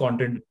curates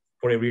content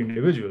for every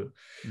individual.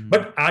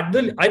 But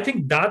I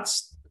think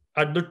that's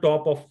at the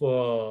top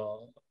of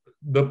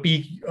the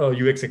peak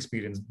UX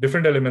experience.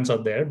 Different elements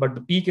are there, but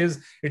the peak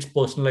is it's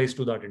personalized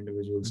to that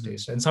individual's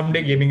taste. And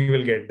someday gaming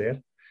will get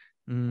there,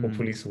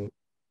 hopefully soon.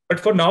 But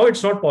for now,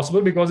 it's not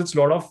possible because it's a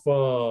lot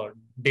of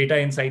data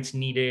insights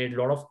needed,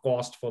 a lot of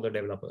cost for the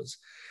developers.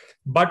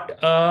 But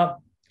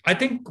I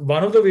think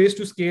one of the ways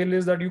to scale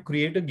is that you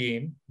create a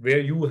game where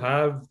you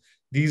have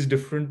these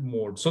different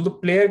modes, so the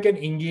player can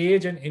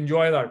engage and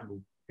enjoy that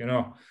loop.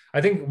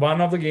 I think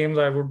one of the games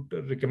I would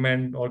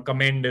recommend or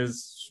commend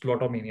is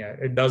Slotomania.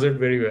 It does it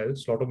very well.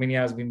 Slotomania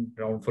has been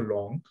around for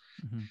long,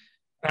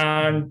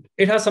 and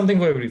it has something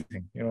for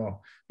everything.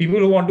 People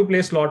who want to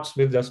play slots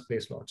will just play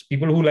slots.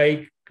 People who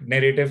like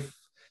narrative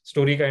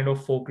story kind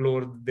of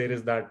folklore, there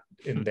is that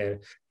in there.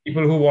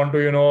 People who want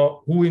to,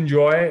 who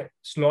enjoy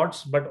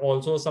slots, but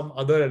also some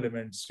other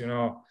elements,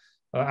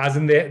 as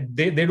in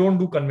they don't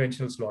do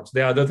conventional slots.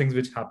 There are other things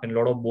which happen, a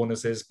lot of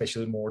bonuses,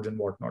 special modes and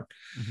whatnot.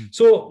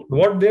 So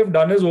what they've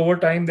done is, over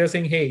time, they're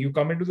saying, hey, you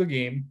come into the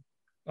game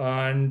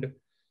and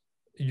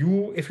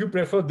if you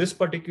prefer this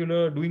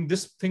particular, doing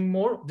this thing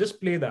more,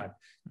 just play that.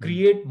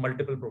 Create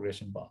multiple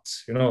progression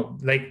paths.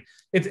 Like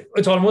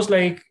it's almost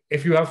like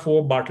if you have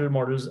 4 battle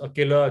models, a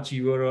killer,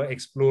 achiever, a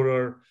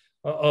explorer,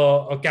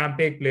 a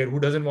campaign player who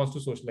doesn't want to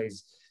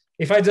socialize.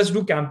 If I just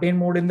do campaign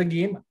mode in the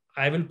game,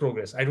 I will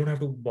progress. I don't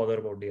have to bother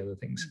about the other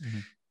things.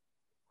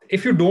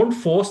 If you don't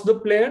force the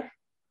player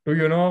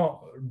to,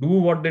 do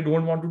what they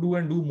don't want to do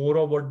and do more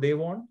of what they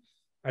want,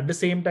 at the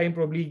same time,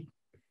 probably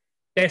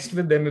test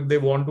with them if they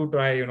want to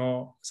try,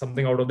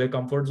 something out of their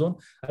comfort zone,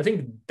 I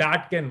think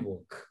that can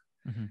work.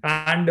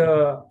 And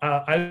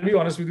I'll be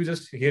honest with you,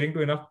 just hearing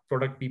to enough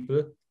product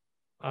people,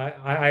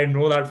 I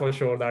know that for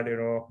sure that,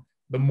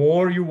 the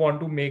more you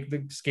want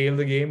to scale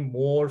the game,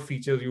 more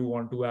features you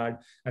want to add,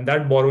 and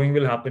that borrowing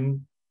will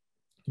happen.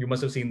 You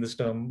must have seen this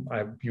term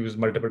I've used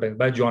multiple times,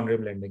 by genre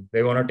blending.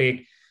 They want to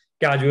take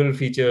casual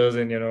features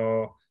and,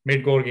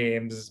 mid-core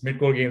games.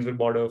 Mid-core games will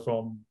borrow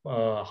from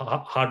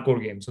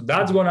hardcore games. So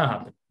that's going to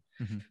happen.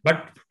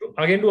 But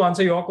again, to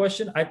answer your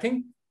question, I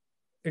think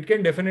it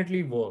can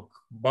definitely work,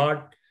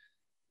 but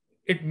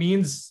it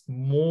means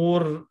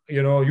more,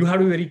 you have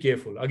to be very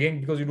careful,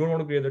 again, because you don't want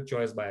to create the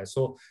choice bias.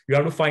 So you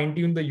have to fine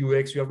tune the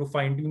UX, you have to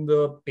fine tune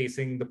the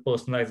pacing, the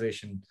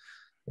personalization.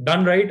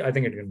 Done right, I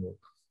think it can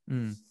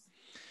work.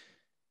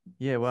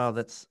 Yeah, wow,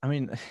 just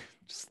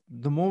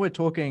the more we're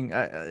talking,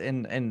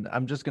 and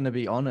I'm just going to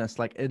be honest,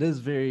 like, it is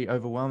very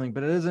overwhelming,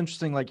 but it is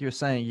interesting. Like you're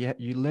saying,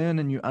 you learn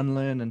and you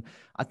unlearn, and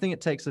I think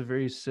it takes a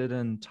very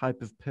certain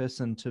type of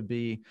person to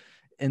be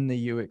in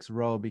the UX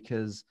role,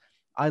 because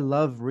I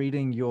love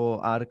reading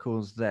your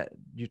articles that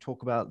you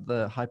talk about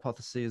the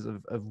hypotheses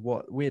of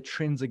where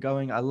trends are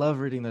going. I love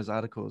reading those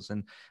articles,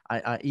 and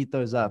I eat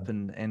those up,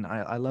 and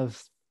I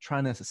love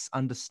trying to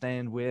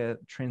understand where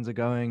trends are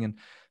going. And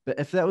but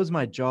if that was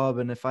my job,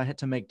 and if I had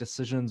to make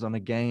decisions on a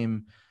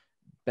game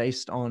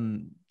based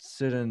on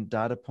certain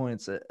data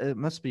points, it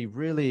must be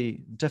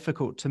really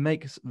difficult to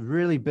make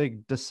really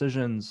big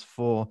decisions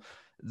for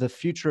the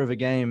future of a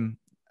game,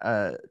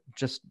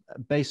 just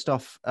based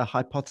off a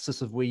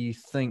hypothesis of where you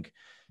think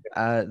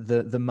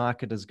the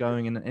market is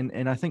going.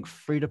 And I think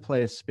free to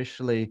play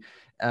especially,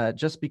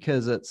 just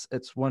because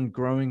it's one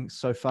growing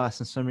so fast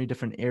in so many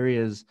different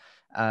areas.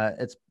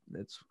 It's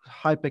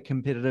hyper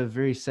competitive,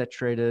 very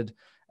saturated.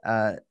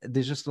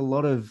 There's just a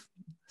lot of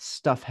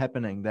stuff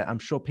happening that I'm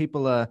sure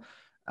people are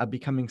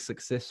becoming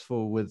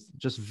successful with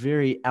just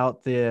very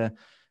out there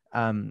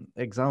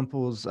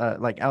examples,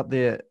 like out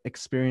there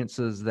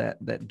experiences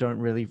that don't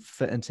really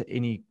fit into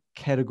any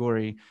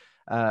category.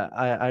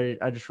 I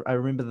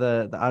remember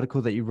the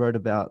article that you wrote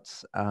about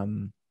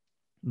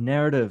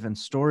narrative and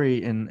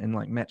story in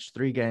like match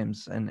 3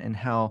 games, and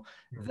how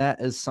that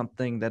is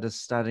something that is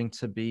starting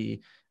to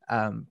be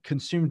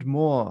consumed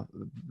more.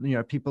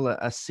 People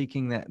are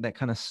seeking that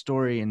kind of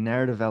story and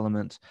narrative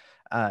element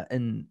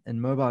in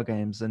mobile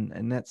games,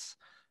 and that's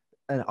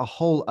a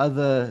whole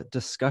other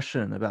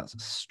discussion about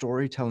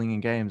storytelling in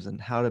games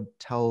and how to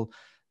tell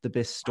the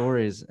best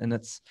stories. And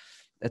it's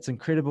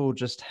incredible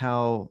just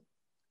how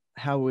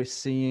we're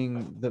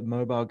seeing the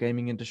mobile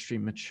gaming industry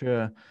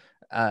mature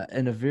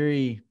in a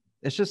very,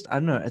 it's just, I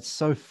don't know, it's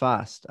so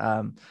fast.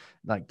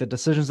 Like the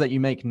decisions that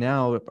you make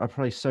now are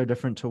probably so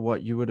different to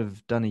what you would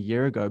have done a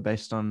year ago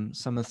based on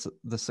some of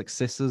the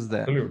successes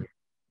that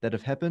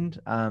have happened.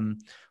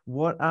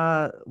 What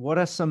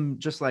are some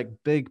just like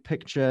big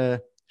picture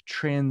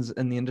trends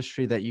in the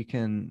industry that you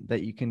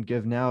can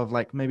give now, of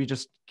like maybe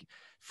just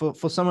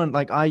for someone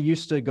like I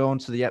used to go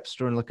onto the App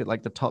Store and look at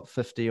like the top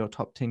 50 or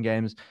top 10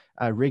 games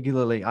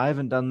regularly. I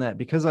haven't done that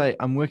because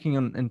I'm working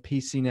in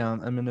PC now.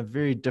 I'm in a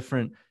very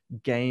different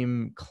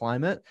game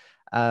climate.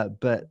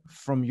 But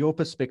from your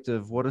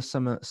perspective, what are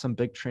some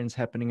big trends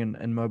happening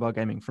in mobile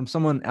gaming from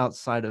someone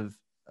outside of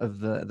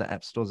the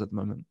app stores at the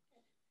moment?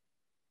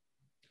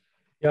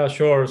 Yeah,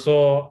 sure.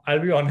 So I'll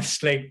be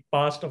honest, like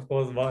past, of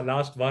course,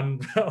 last 1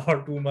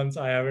 or 2 months,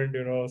 I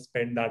haven't,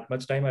 spent that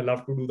much time. I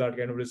love to do that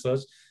kind of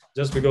research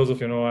just because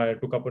of, I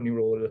took up a new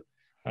role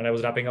and I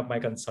was wrapping up my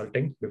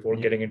consulting before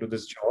getting into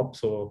this job.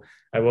 So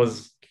I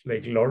was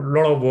like a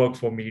lot of work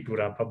for me to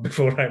wrap up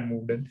before I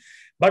moved in.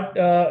 But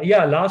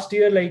yeah, last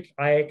year, like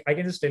I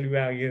can just tell you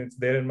again, it's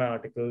there in my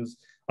articles.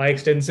 I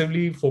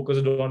extensively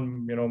focused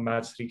on,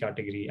 match 3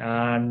 category.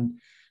 And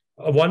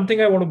one thing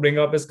I want to bring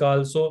up is,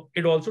 Carl, so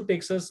it also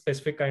takes a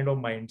specific kind of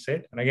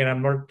mindset. And again,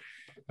 I'm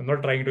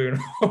not trying to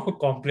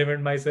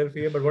compliment myself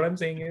here, but what I'm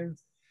saying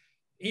is,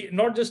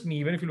 not just me,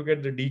 even if you look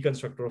at the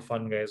Deconstructor of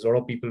Fun guys, a lot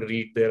of people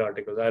read their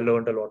articles. I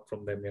learned a lot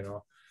from them,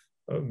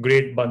 a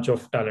great bunch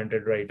of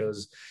talented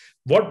writers.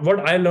 What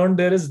I learned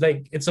there is,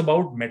 like, it's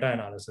about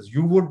meta-analysis.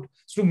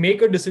 To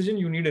make a decision,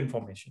 you need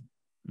information,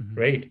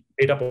 right?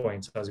 Data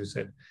points, as you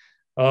said.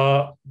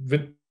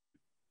 With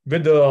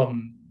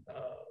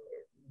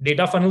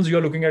data funnels, you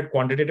are looking at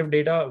quantitative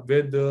data.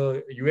 With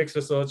the UX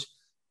research,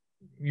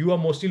 you are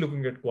mostly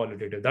looking at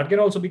qualitative. That can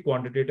also be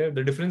quantitative.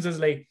 The difference is,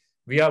 like,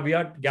 we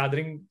are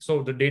gathering.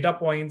 So the data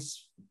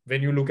points,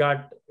 when you look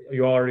at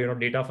your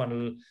data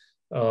funnel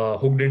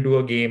hooked into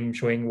a game,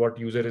 showing what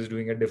user is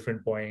doing at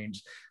different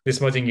points, this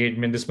much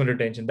engagement, this much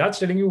retention, that's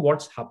telling you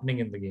what's happening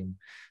in the game.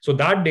 So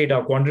that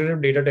data,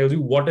 quantitative data, tells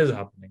you what is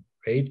happening,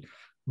 right?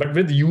 But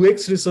with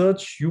UX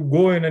research, you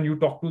go in and you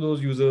talk to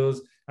those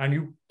users and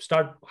you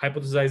start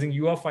hypothesizing.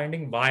 You are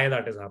finding why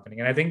that is happening.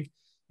 And I think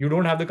you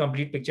don't have the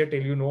complete picture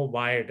till you know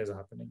why it is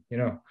happening.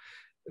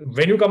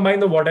 When you combine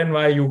the what and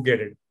why, you get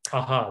it.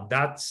 Aha,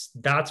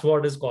 that's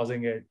what is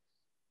causing it.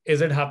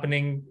 Is it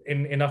happening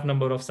in enough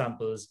number of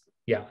samples?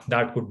 Yeah,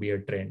 that could be a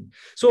trend.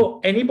 So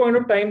any point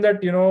of time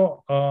that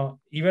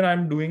even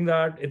I'm doing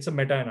that, it's a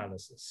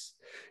meta-analysis.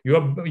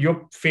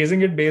 You're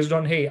phasing it based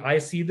on, hey, I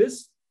see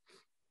this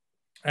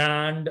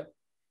and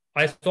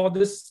I saw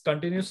this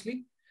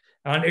continuously,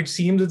 and it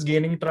seems it's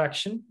gaining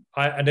traction.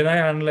 Then I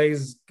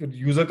analyze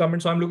user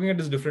comments. So I'm looking at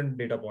these different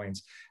data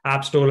points.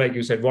 App Store, like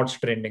you said, what's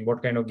trending?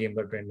 What kind of games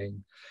are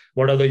trending?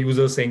 What are the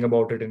users saying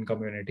about it in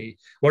community?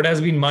 What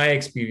has been my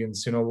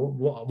experience?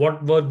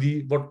 What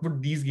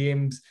would these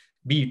games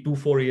be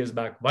 2-4 years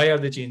back? Why are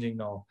they changing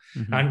now?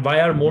 And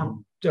why are more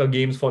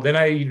games for? Then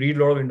I read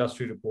a lot of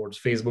industry reports,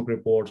 Facebook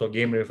reports, or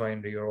Game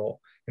Refinery, or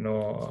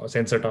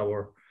Sensor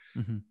Tower.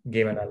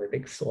 Game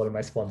Analytics, all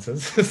my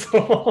sponsors.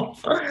 So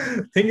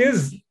thing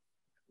is,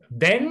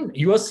 then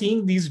you are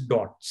seeing these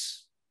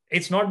dots.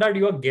 It's not that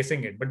you are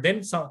guessing it, but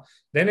then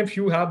if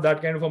you have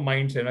that kind of a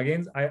mindset,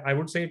 again, I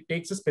would say it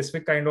takes a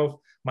specific kind of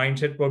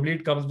mindset. Probably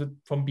it comes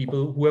from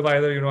people who have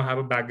either have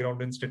a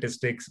background in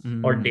statistics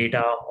or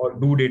data or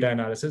do data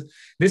analysis.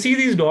 They see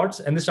these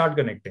dots and they start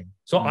connecting.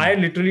 So I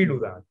literally do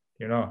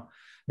that,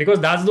 because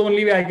that's the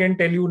only way I can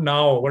tell you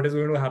now what is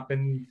going to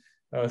happen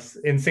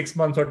in 6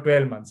 months or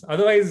 12 months.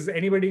 Otherwise,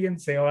 anybody can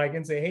say, or I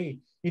can say, hey,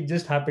 it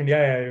just happened.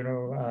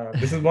 Yeah,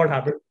 this is what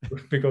happened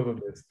because of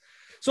this.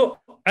 So,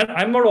 and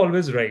I'm not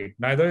always right.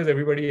 Neither is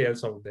everybody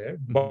else out there.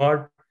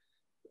 But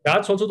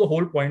that's also the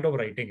whole point of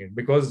writing it.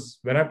 Because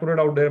when I put it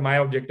out there, my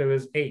objective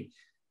is, hey,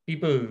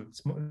 people,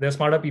 there's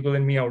smarter people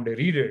than me out there.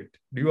 Read it.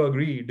 Do you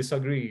agree?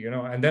 Disagree?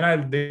 And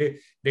then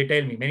they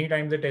tell me many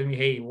times. They tell me,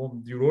 hey,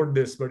 you wrote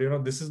this, but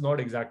this is not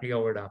exactly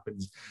how it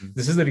happens.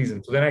 This is the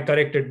reason. So then I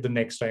correct it the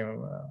next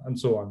time, and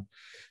so on.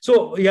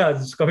 So yeah,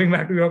 coming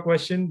back to your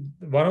question,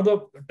 one of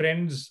the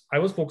trends, I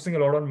was focusing a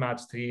lot on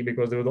match 3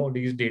 because there was all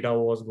these data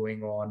wars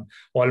going on.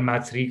 All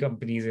match 3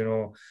 companies,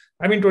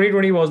 I mean,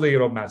 2020 was the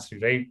year of match 3,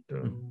 right?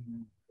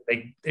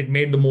 Like it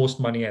made the most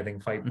money, I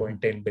think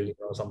 5.10 billion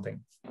or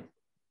something.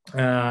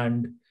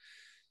 And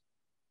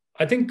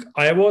I think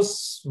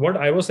what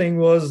I was saying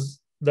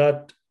was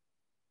that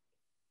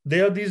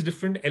there are these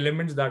different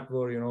elements that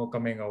were,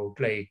 coming out.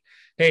 Like,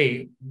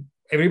 hey,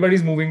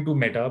 everybody's moving to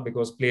meta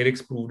because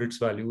PlayerX proved its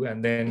value.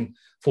 And then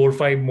 4 or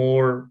 5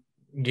 more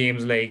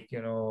games like,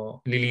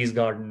 Lily's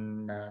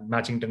Garden and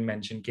Matchington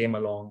Mansion came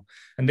along,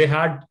 and they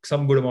had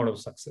some good amount of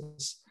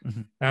success.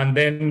 And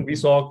then we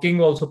saw King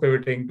also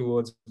pivoting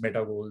towards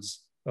meta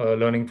goals,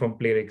 learning from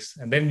PlayerX.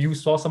 And then you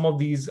saw some of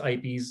these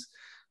IPs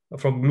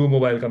from Blue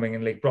Mobile coming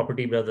in, like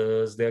Property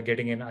Brothers. They're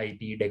getting an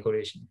IP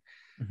decoration.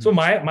 So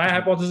my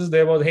hypothesis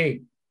there was,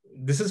 hey,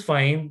 this is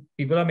fine.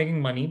 People are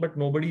making money, but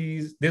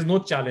there's no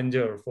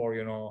challenger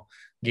for,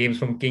 games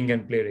from King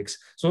and PlayerX.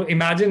 So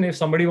imagine if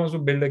somebody wants to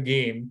build a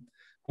game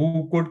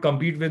who could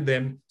compete with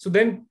them. So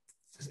then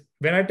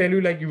when I tell you,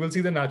 like, you will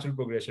see the natural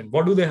progression.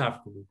 What do they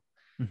have to do?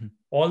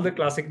 All the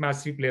classic Match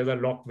 3 players are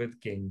locked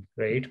with King,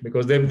 right?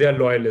 Because they're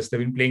loyalists.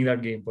 They've been playing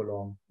that game for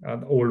long,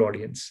 the old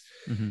audience.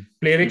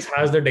 PlayerX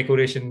has the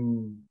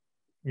decoration,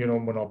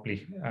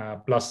 monopoly,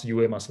 plus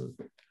UA muscle.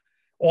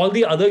 All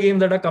the other games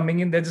that are coming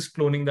in, they're just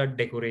cloning that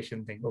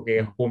decoration thing.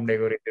 Okay, home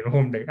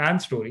decoration,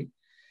 and story.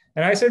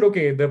 And I said,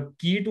 okay, the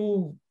key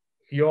to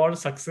your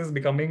success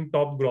becoming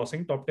top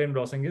 10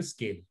 grossing is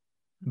scale.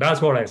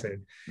 That's what I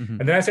said. And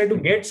then I said, to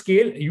get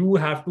scale, you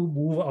have to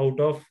move out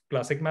of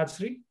classic Match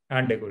 3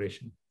 and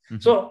decoration.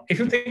 So if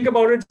you think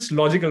about it, it's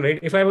logical, right?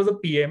 If I was a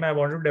PM, I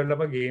wanted to develop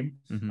a game,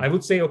 I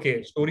would say,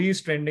 okay, story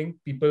is trending.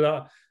 People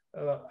are,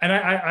 and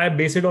I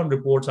base it on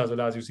reports as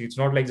well, as you see. It's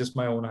not like just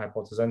my own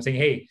hypothesis. I'm saying,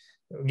 hey,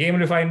 Game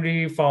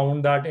Refinery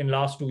found that in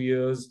last 2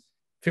 years,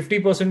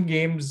 50%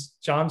 games,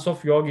 chance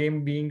of your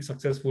game being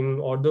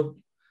successful, or the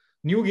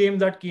new games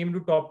that came to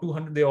top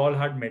 200, they all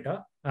had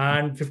meta,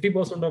 and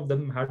 50% of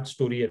them had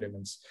story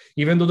elements,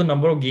 even though the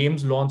number of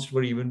games launched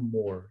were even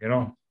more,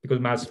 because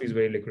Match 3 is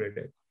very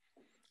liquidated.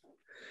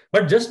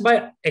 But just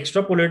by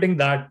extrapolating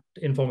that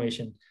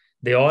information,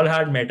 they all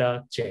had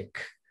meta, check.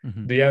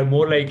 They are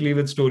more likely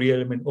with story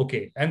element.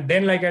 Okay. And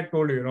then, like I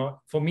told you,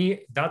 for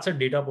me, that's a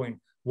data point.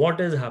 What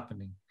is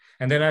happening?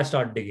 And then I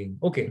start digging.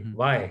 Okay,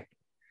 why?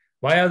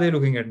 Why are they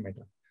looking at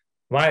meta?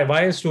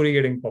 Why is story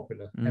getting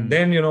popular? And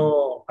then,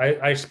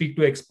 I speak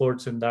to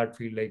experts in that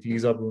field, like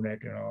Lisa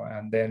Brunet,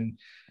 and then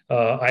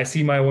I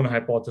see my own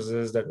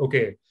hypothesis that,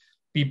 okay,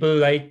 people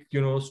like,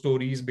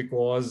 stories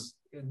because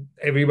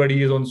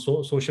everybody is on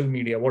social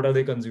media. What are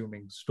they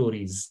consuming?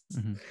 Stories.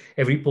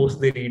 Every post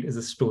they read is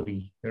a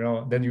story.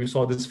 Then you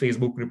saw this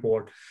Facebook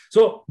report.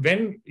 So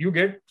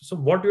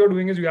what you're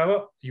doing is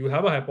you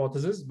have a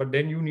hypothesis, but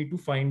then you need to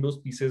find those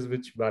pieces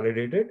which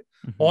validate it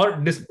or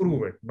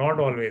disprove it. Not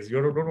always.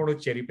 You don't want to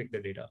cherry pick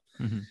the data.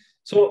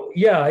 So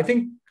yeah, I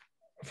think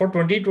for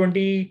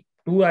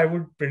 2022, I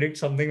would predict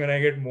something when I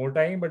get more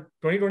time. But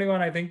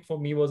 2021, I think for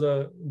me was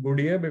a good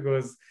year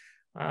because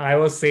I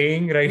was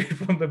saying right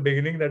from the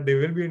beginning that there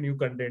will be a new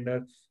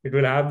contender. It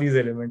will have these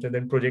elements, and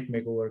then Project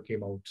Makeover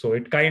came out. So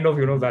it kind of,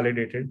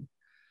 validated.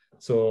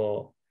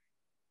 So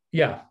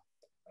yeah.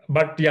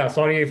 But yeah,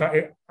 sorry if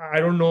I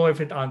don't know if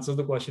it answers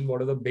the question,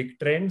 what are the big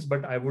trends,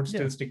 but I would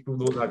still stick to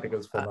those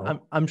articles for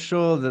now. I'm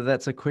sure that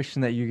that's a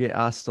question that you get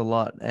asked a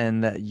lot,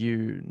 and that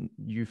you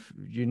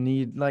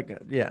need, like,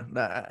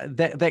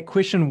 that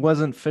question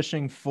wasn't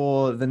fishing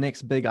for the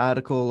next big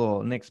article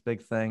or next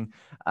big thing,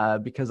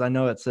 because I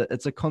know it's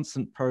a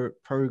constant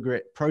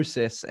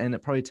process, and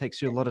it probably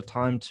takes you a lot of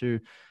time to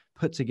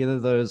put together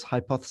those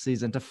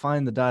hypotheses and to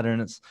find the data,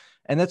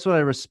 and that's what I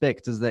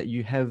respect, is that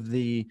you have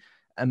the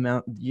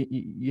amount,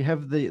 you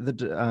have the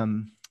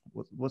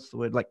what's the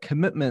word, like,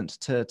 commitment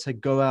to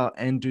go out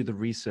and do the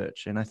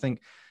research. And I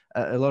think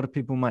a lot of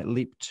people might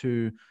leap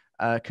to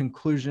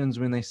conclusions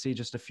when they see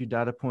just a few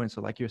data points,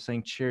 or, like you're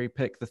saying, cherry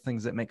pick the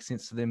things that make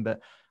sense to them. But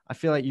I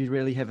feel like you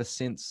really have a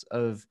sense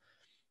of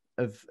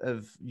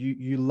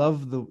you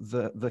love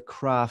the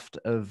craft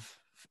of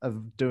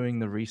doing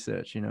the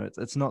research.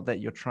 It's not that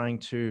you're trying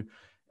to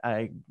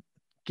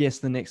guess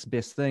the next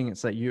best thing.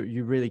 It's like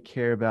you really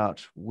care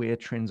about where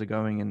trends are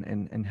going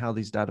and how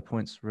these data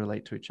points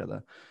relate to each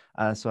other.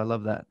 So I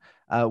love that.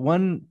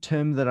 One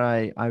term that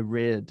I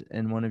read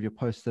in one of your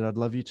posts that I'd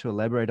love you to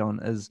elaborate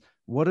on is,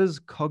 what is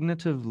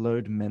cognitive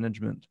load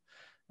management?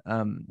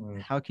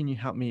 How can you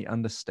help me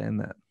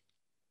understand that?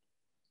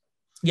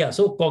 Yeah,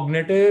 so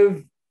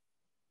cognitive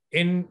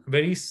in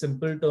very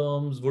simple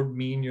terms would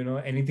mean,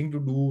 anything to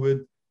do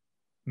with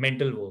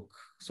mental work.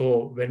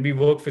 So when we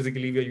work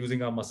physically, we are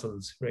using our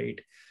muscles, right?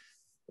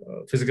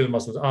 Physical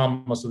muscles,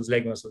 arm muscles,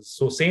 leg muscles.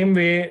 So same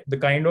way, the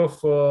kind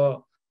of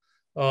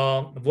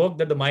work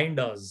that the mind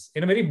does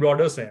in a very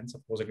broader sense,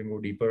 of course I can go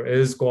deeper,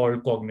 is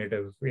called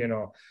cognitive.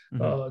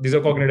 These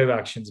are cognitive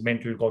actions,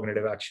 mental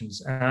cognitive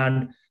actions.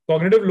 And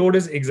cognitive load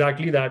is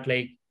exactly that.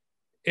 Like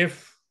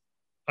if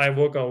I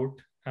work out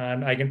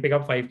and I can pick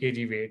up 5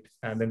 kg weight,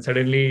 and then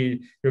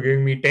suddenly you're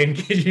giving me 10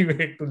 kg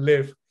weight to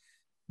lift,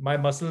 my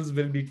muscles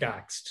will be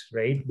taxed,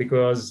 right?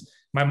 Because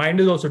my mind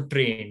is also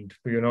trained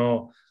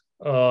to,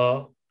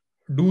 uh,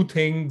 do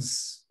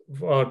things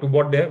to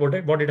what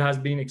it has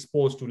been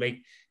exposed to. Like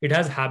it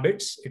has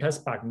habits, it has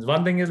patterns.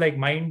 One thing is like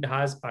mind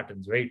has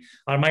patterns, right?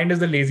 Our mind is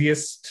the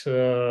laziest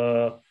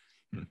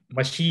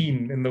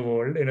machine in the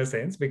world in a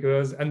sense,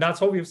 and that's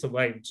how we've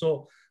survived.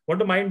 So what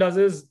the mind does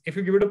is, if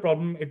you give it a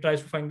problem, it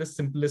tries to find the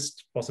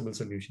simplest possible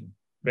solution,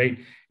 right?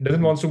 It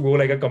doesn't want to go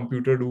like a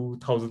computer, do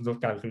thousands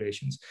of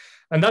calculations.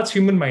 And that's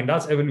human mind,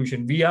 that's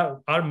evolution.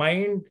 Our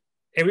mind,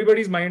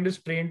 everybody's mind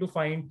is trained to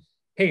find,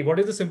 hey, what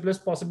is the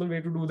simplest possible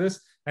way to do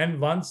this? And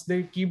once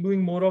they keep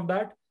doing more of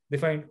that, they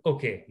find,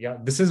 okay, yeah,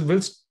 this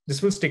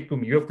will stick to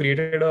me. You have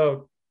created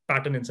a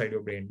pattern inside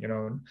your brain,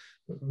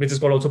 which is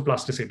called also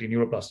plasticity,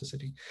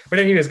 neuroplasticity. But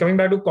anyways, coming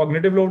back to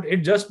cognitive load, it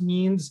just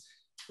means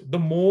the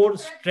more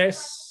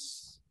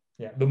stress,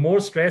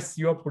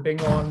 you are putting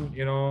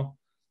on,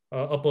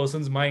 a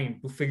person's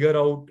mind to figure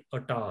out a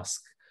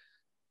task.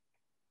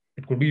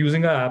 It could be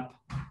using an app,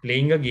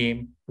 playing a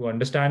game to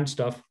understand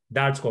stuff.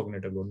 That's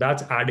cognitive load.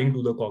 That's adding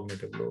to the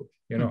cognitive load.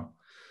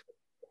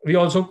 We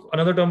also,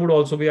 another term would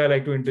also be, I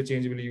like to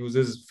interchangeably use,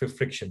 is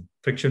friction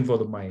for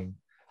the mind.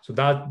 So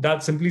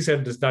that simply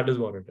said, that is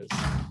what it is.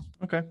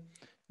 Okay.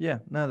 Yeah,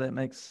 no, that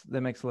makes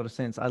a lot of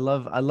sense. I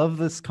love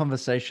this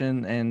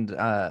conversation, and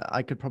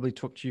I could probably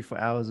talk to you for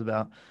hours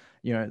about,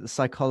 the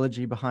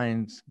psychology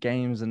behind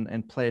games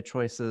and player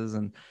choices,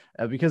 and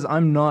because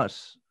I'm not,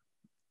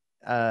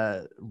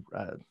 I'm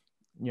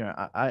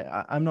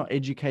not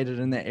educated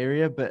in that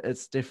area, but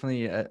it's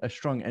definitely a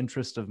strong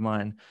interest of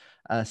mine.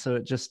 So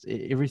it just,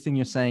 everything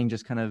you're saying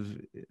just kind of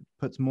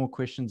puts more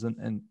questions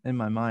in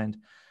my mind.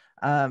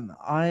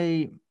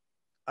 I'd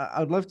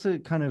love to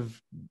kind of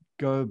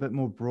go a bit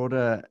more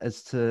broader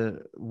as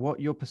to what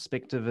your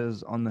perspective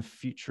is on the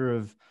future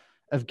of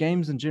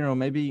games in general.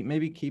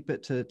 Maybe keep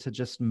it to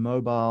just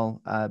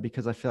mobile,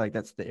 because I feel like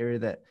that's the area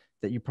that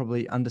you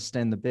probably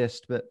understand the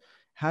best. But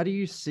how do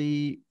you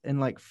see in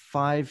like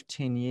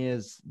 5-10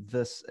 years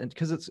this, and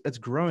because it's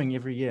growing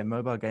every year,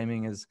 mobile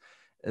gaming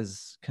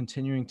is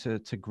continuing to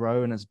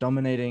grow, and it's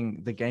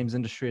dominating the games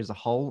industry as a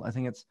whole. I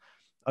think it's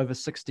over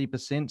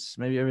 60%,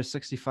 maybe over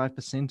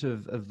 65%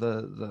 of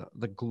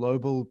the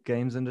global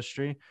games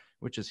industry,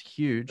 which is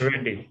huge.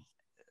 70.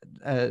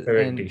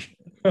 And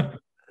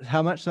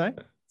how much, sorry?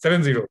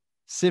 70.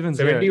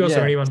 70 or yeah.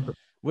 71.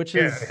 Which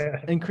is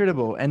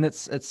incredible, and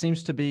it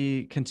seems to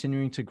be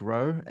continuing to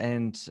grow.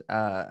 And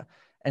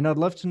I'd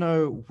love to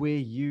know where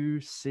you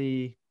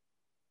see.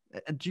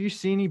 Do you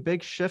see any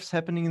big shifts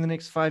happening in the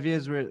next 5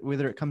 years,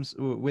 whether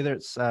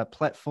it's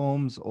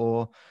platforms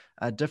or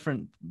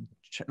different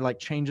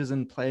changes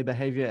in player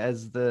behavior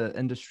as the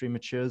industry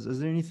matures? Is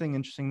there anything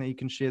interesting that you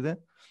can share there?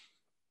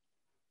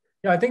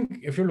 Yeah, I think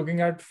if you're looking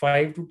at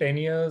 5 to 10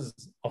 years,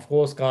 of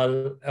course,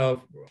 Carl,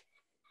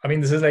 I mean,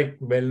 this is like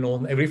well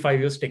known. Every 5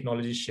 years,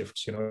 technology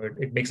shifts.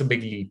 It makes a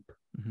big leap,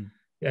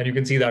 and you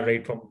can see that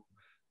right from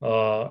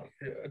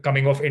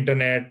coming of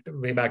internet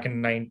way back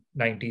in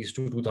 90s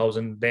to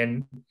 2000,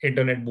 then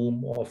internet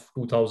boom of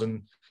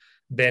 2000,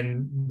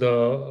 then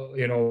the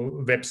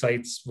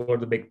websites were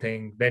the big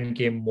thing, then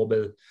came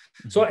mobile.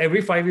 So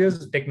every 5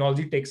 years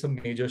technology takes a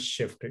major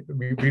shift.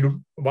 We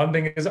do, one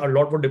thing is, a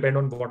lot would depend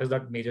on what is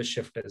that major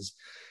shift is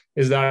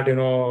that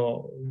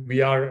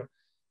we are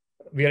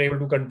able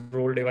to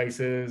control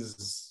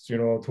devices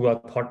through our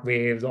thought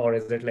waves, or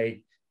is it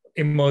like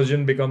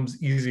immersion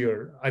becomes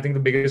easier? I think the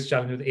biggest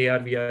challenge with AR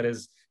VR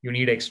is you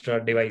need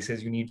extra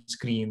devices, you need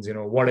screens.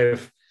 What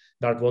if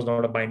that was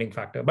not a binding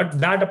factor? But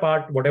that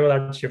apart, whatever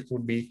that shift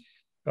would be,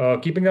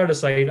 keeping that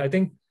aside, I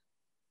think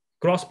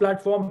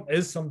cross-platform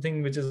is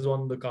something which is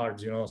on the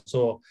cards.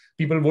 So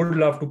people would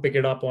love to pick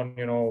it up on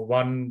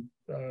one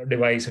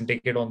device and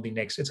take it on the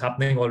next. It's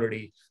happening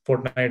already.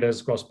 Fortnite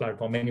is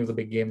cross-platform. Many of the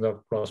big games are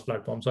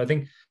cross-platform. So I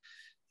think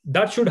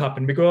that should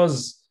happen,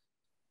 because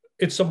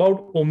it's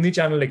about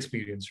omni-channel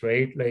experience,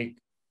 right? Like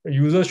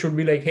users should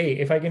be like, hey,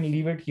 if I can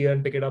leave it here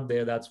and pick it up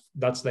there,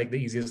 that's like the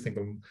easiest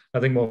thing.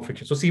 Nothing more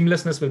friction. So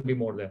seamlessness will be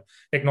more there.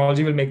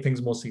 Technology will make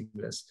things more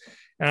seamless.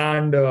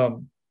 And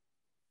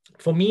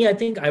for me, I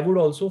think I would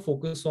also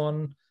focus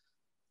on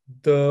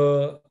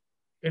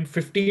in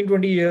 15,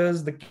 20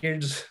 years, the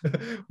kids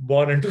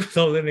born in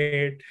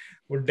 2008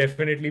 would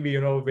definitely be,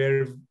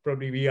 where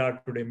probably we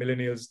are today,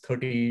 millennials,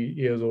 30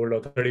 years old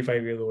or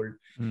 35 years old.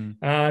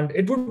 And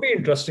it would be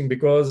interesting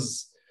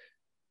because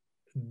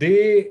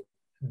they're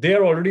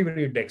already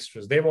very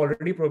dexterous. They've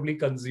already probably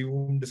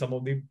consumed some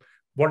of the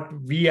what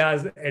we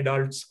as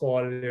adults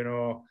call,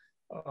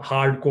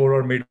 hardcore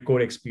or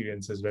mid-core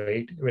experiences,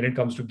 right? When it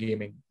comes to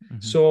gaming.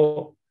 Mm-hmm.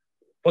 So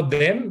for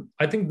them,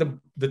 I think the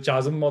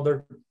chasm or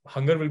the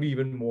hunger will be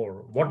even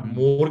more. What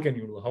more can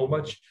you do? How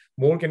much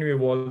more can you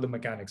evolve the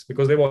mechanics?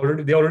 Because they're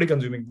already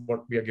consuming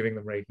what we are giving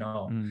them right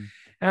now.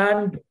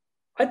 And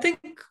I think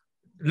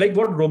like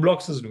what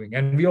Roblox is doing,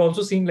 and we are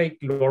also seeing like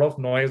a lot of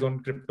noise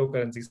on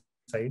cryptocurrency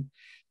side,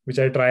 which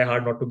I try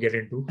hard not to get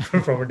into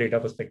from a data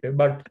perspective,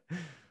 but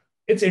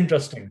it's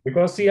interesting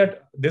because see,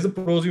 there's a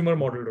prosumer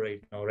model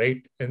right now,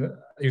 right? And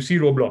you see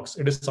Roblox,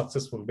 it is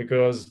successful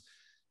because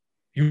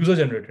user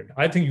generated.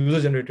 I think user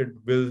generated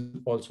will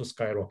also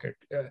skyrocket.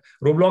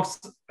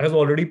 Roblox has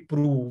already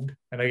proved,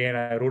 and again,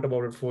 I wrote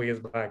about it 4 years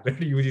back, that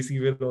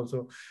UGC will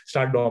also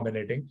start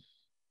dominating.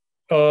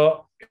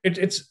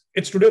 It's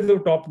today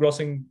the top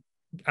grossing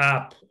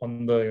app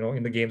on the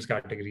in the games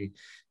category.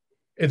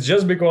 It's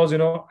just because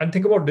and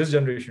think about this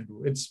generation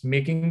too. It's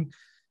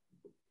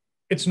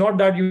not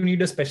that you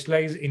need a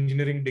specialized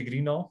engineering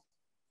degree now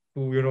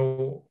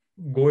to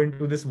go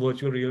into this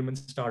virtual realm and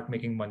start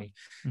making money.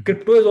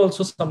 Crypto is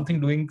also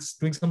something doing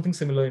something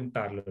similar in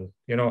parallel.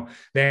 There are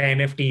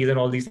NFTs and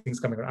all these things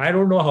coming out. I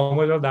don't know how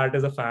much of that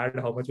is a fad,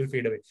 how much will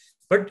fade away,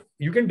 but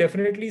you can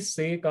definitely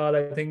say, Carl,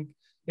 I think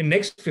in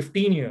next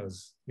 15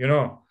 years,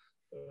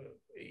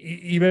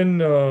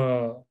 even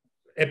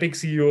Epic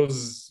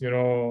CEOs,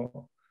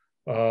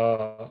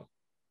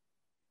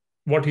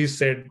 what he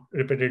said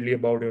repeatedly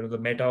about the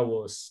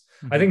metaverse.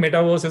 I think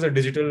metaverse is a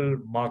digital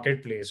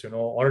marketplace,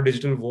 or a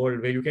digital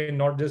world where you can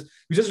you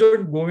just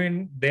don't go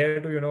in there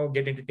to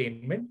get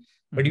entertainment,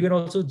 but you can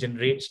also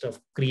generate stuff,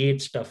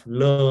 create stuff,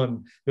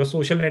 learn. Your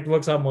social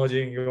networks are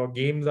merging, your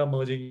games are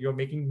merging, you're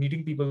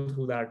meeting people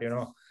through that.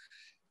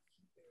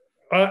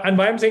 And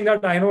why I'm saying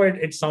that, I know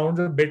it sounds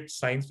a bit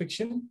science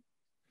fiction,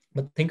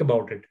 but think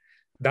about it.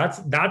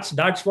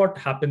 That's what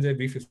happens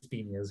every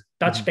 15 years.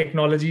 Touch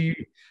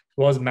technology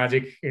was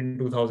magic in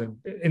 2000.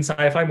 In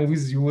sci-fi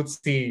movies, you would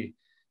see,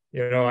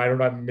 I don't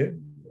know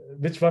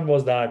which one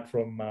was that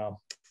from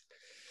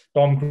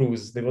Tom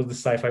Cruise. There was this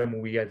sci-fi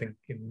movie, I think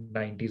in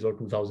 90s or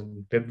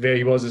 2000, where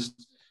he was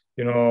just,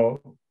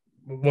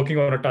 working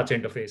on a touch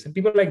interface, and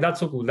people are like, that's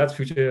so cool. That's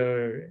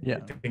future. Yeah,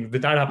 thing.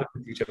 That happens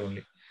in the future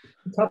only.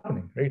 It's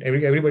happening, right?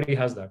 Everybody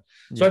has that.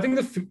 So I think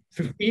the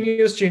 15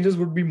 years changes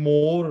would be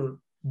more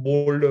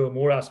bolder,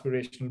 more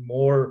aspirational,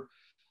 more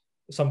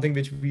something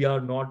which we are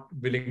not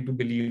willing to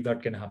believe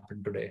that can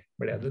happen today.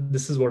 But yeah,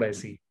 this is what I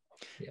see.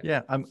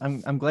 Yeah,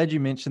 I'm glad you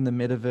mentioned the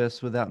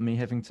metaverse without me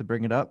having to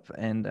bring it up,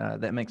 and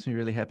that makes me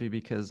really happy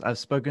because I've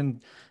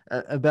spoken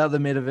about the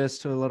metaverse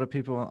to a lot of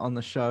people on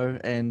the show,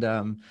 and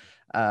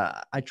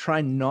I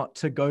try not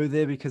to go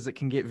there because it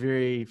can get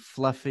very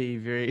fluffy,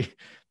 very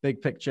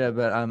big picture.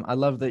 But I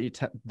love that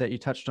you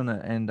touched on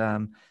it, and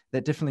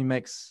that definitely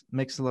makes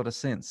a lot of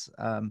sense.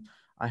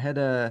 I had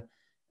an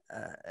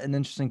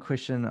interesting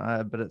question,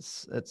 but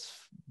it's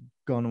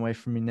gone away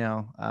from me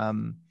now.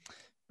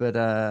 But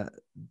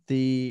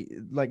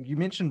like you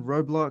mentioned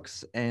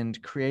Roblox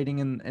and creating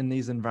in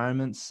these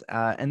environments,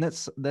 and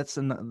that's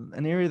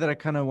an area that I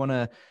kind of want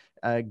to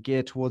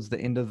gear towards the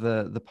end of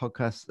the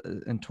podcast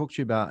and talk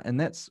to you about, and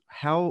that's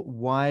how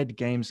wide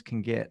games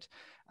can get.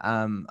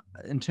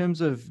 In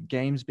terms of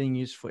games being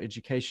used for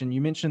education,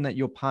 you mentioned that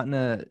your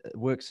partner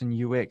works in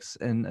UX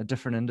in a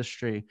different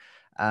industry,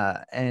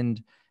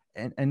 and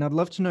I'd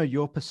love to know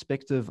your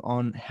perspective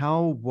on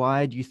how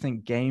wide you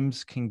think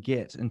games can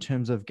get in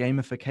terms of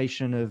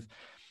gamification of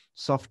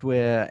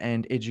software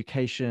and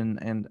education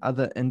and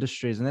other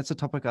industries. And that's a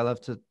topic I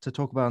love to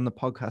talk about on the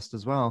podcast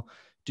as well.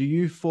 Do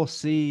you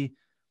foresee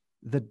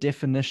the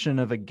definition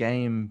of a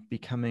game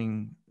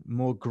becoming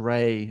more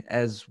gray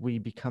as we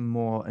become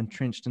more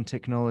entrenched in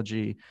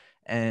technology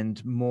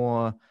and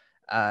more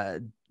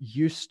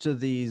used to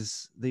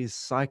these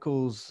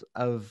cycles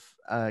of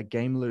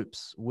game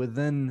loops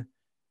within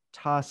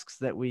tasks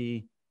that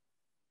we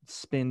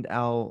spend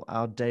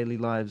our daily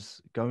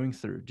lives going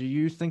through? Do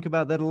you think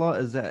about that a lot?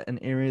 Is that an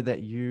area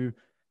that you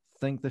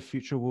think the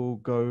future will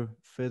go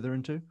further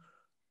into?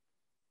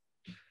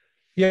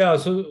 Yeah,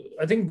 so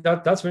I think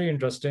that's very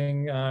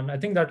interesting, and I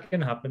think that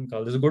can happen,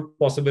 Carl. There's a good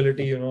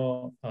possibility,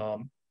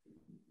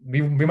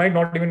 we might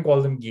not even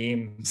call them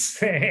games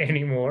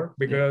anymore,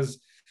 because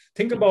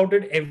think about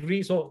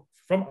it. So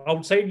from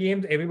outside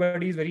games,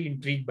 everybody is very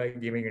intrigued by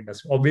gaming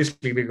industry,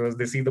 obviously, because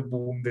they see the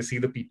boom, they see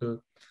the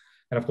people,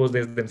 and of course they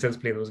themselves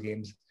play those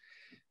games.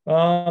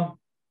 And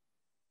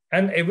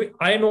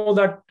I know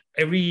that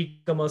every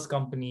e-commerce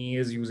company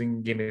is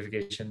using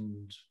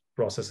gamification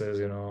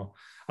processes.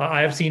 I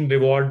have seen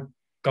reward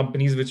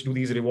companies which do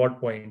these reward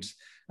points,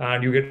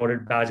 and you get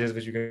rewarded badges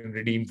which you can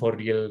redeem for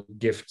real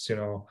gifts.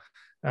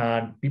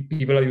 And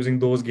people are using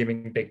those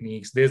gaming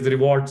techniques. There's the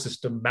reward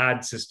system,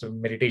 badge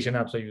system, meditation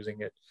apps are using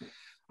it.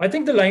 I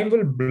think the line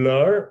will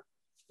blur.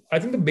 I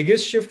think the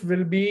biggest shift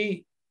will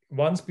be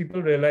once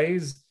people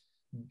realize,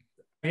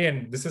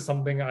 again, this is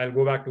something, I'll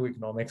go back to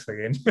economics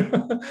again.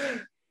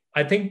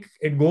 I think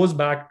it goes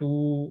back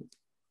to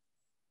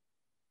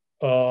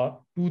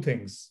two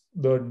things.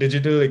 The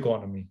digital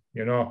economy,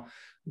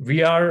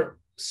 we are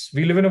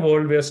we live in a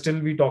world where still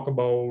we talk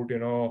about,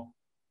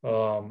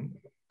 um,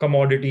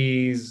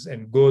 commodities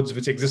and goods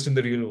which exist in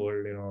the real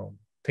world,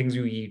 things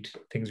you eat,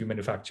 things you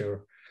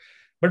manufacture.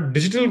 But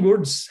digital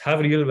goods have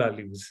real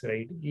values,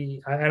 right?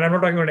 And I'm not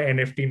talking about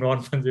NFT,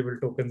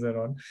 non-fungible tokens and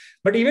on.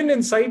 But even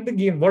inside the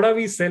game, what are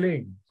we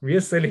selling? We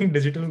are selling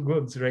digital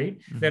goods, right?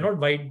 Mm-hmm. They're not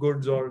white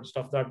goods or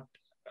stuff that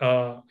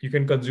you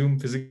can consume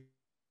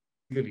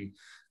physically.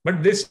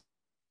 But they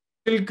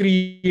still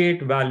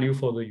create value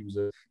for the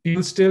user.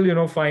 People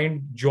still,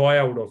 find joy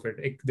out of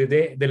it.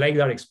 They like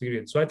that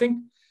experience. So I think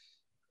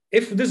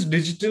if this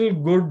digital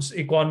goods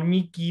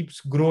economy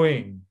keeps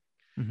growing,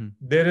 mm-hmm.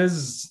 there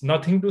is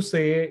nothing to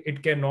say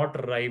it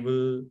cannot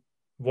rival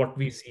what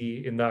we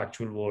see in the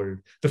actual world,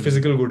 the mm-hmm.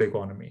 physical good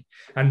economy.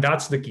 And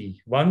that's the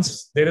key.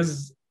 Once there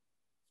is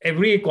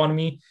every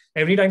economy,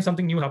 every time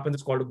something new happens,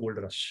 it's called a gold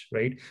rush,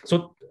 right?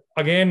 So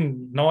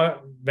again,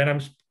 now when I'm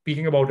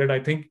speaking about it,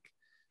 I think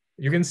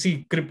you can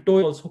see crypto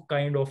is also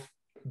kind of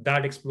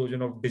that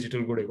explosion of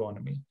digital good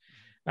economy.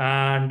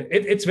 And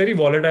it's very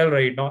volatile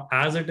right now,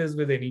 as it is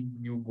with any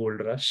new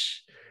gold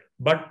rush.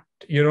 But,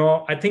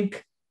 I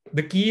think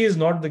the key is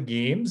not the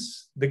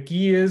games. The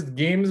key is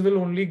games will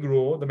only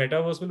grow. The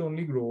metaverse will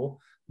only grow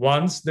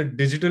once the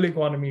digital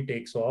economy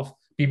takes off.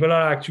 People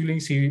are actually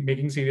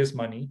making serious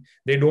money.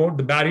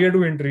 The barrier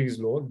to entry is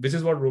low. This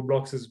is what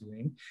Roblox is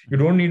doing. You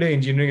don't need an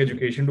engineering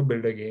education to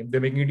build a game.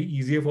 They're making it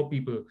easier for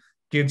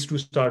kids to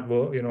start,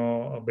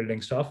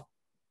 building stuff.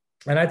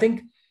 And I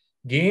think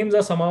games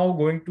are somehow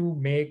going to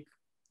make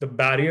the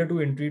barrier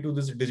to entry to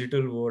this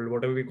digital world,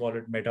 whatever we call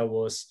it,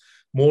 metaverse,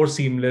 more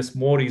seamless,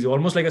 more easy,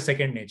 almost like a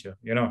second nature,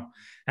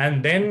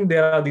 And then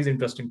there are these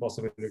interesting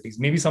possibilities.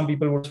 Maybe some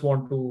people would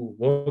want to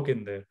work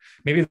in there.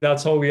 Maybe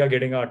that's how we are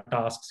getting our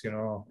tasks,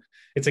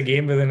 It's a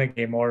game within a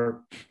game,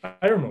 or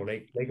I don't know,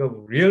 like a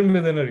realm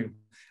within a realm.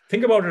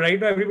 Think about it. Right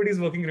now, everybody's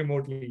working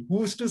remotely.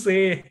 Who's to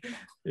say,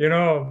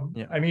 Yeah.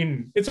 I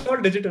mean, it's all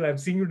digital. I'm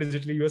seeing you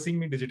digitally. You're seeing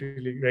me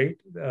digitally, right?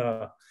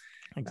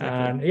 Exactly.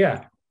 And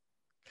yeah.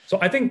 So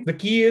I think the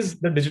key is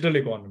the digital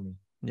economy.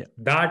 Yeah.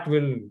 That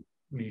will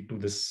lead to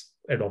this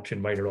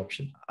wide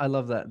adoption. I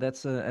love that.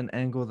 That's an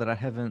angle that I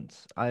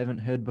haven't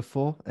heard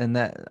before, and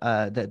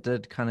that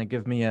did kind of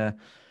give me a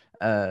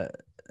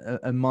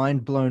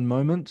mind blown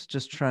moment,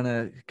 just trying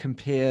to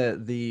compare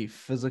the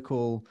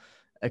physical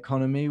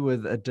economy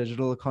with a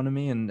digital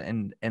economy,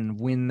 and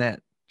when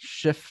that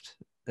shift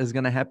is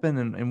going to happen,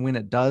 and when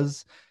it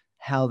does,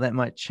 how that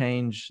might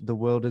change the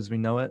world as we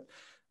know it.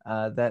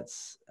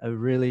 That's a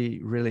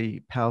really,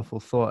 really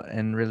powerful thought,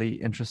 and really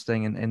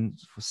interesting, and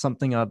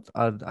something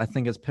I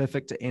think is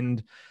perfect to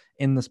end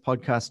this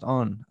podcast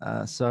on.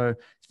 So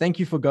thank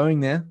you for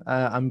going there.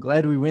 I'm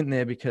glad we went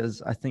there,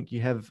 because I think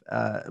you have,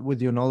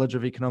 with your knowledge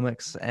of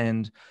economics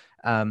and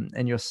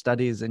your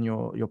studies and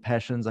your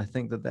passions, I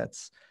think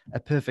that's a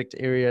perfect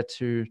area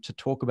to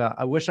talk about.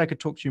 I wish I could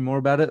talk to you more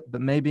about it,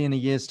 but maybe in a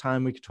year's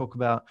time we could talk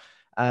about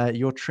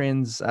your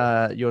trends,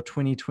 your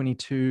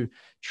 2022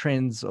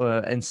 trends,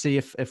 and see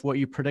if what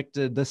you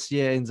predicted this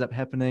year ends up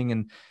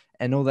happening,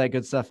 and all that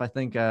good stuff. I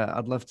think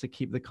I'd love to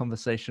keep the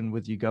conversation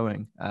with you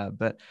going.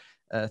 But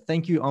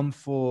thank you,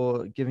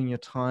 for giving your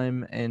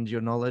time and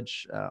your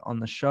knowledge on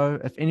the show.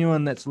 If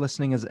anyone that's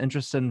listening is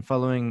interested in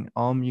following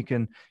you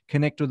can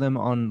connect with them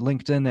on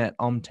LinkedIn at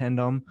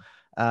Tandon.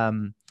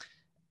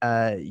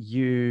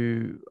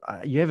 You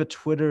have a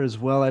Twitter as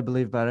well, I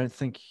believe, but I don't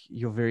think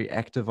you're very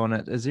active on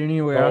it. Is there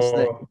anywhere else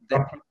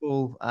that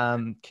people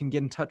can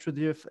get in touch with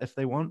you if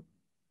they want?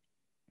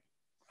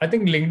 I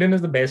think LinkedIn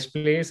is the best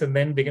place, and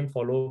then they can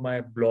follow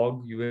my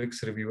blog,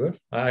 UX Reviewer.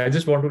 I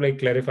just want to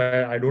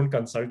clarify, I don't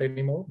consult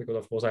anymore, because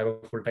of course I have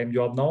a full-time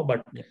job now,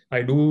 but yeah.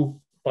 I do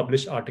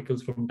publish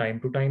articles from time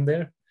to time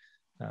there.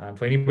 And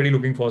for anybody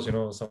looking for,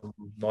 some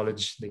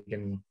knowledge, they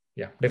can,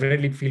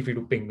 definitely feel free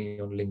to ping me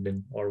on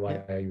LinkedIn or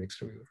via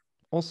UX Reviewer.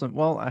 Awesome.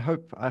 Well, I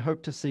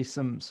hope to see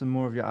some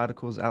more of your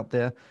articles out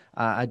there.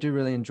 I do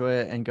really enjoy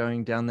it, and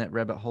going down that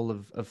rabbit hole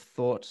of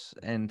thought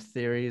and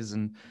theories,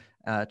 and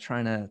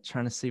trying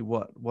to see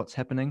what's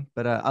happening.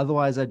 But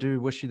otherwise, I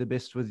do wish you the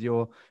best with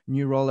your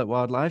new role at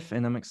Wildlife,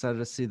 and I'm excited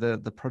to see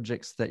the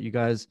projects that you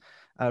guys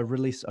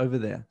release over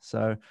there.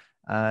 So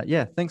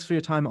thanks for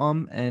your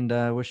time,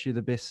 and wish you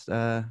the best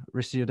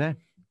rest of your day.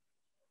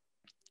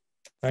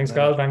 Thanks,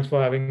 Carl. Thanks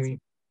for having me.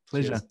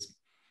 Pleasure. Cheers.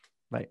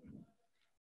 Bye.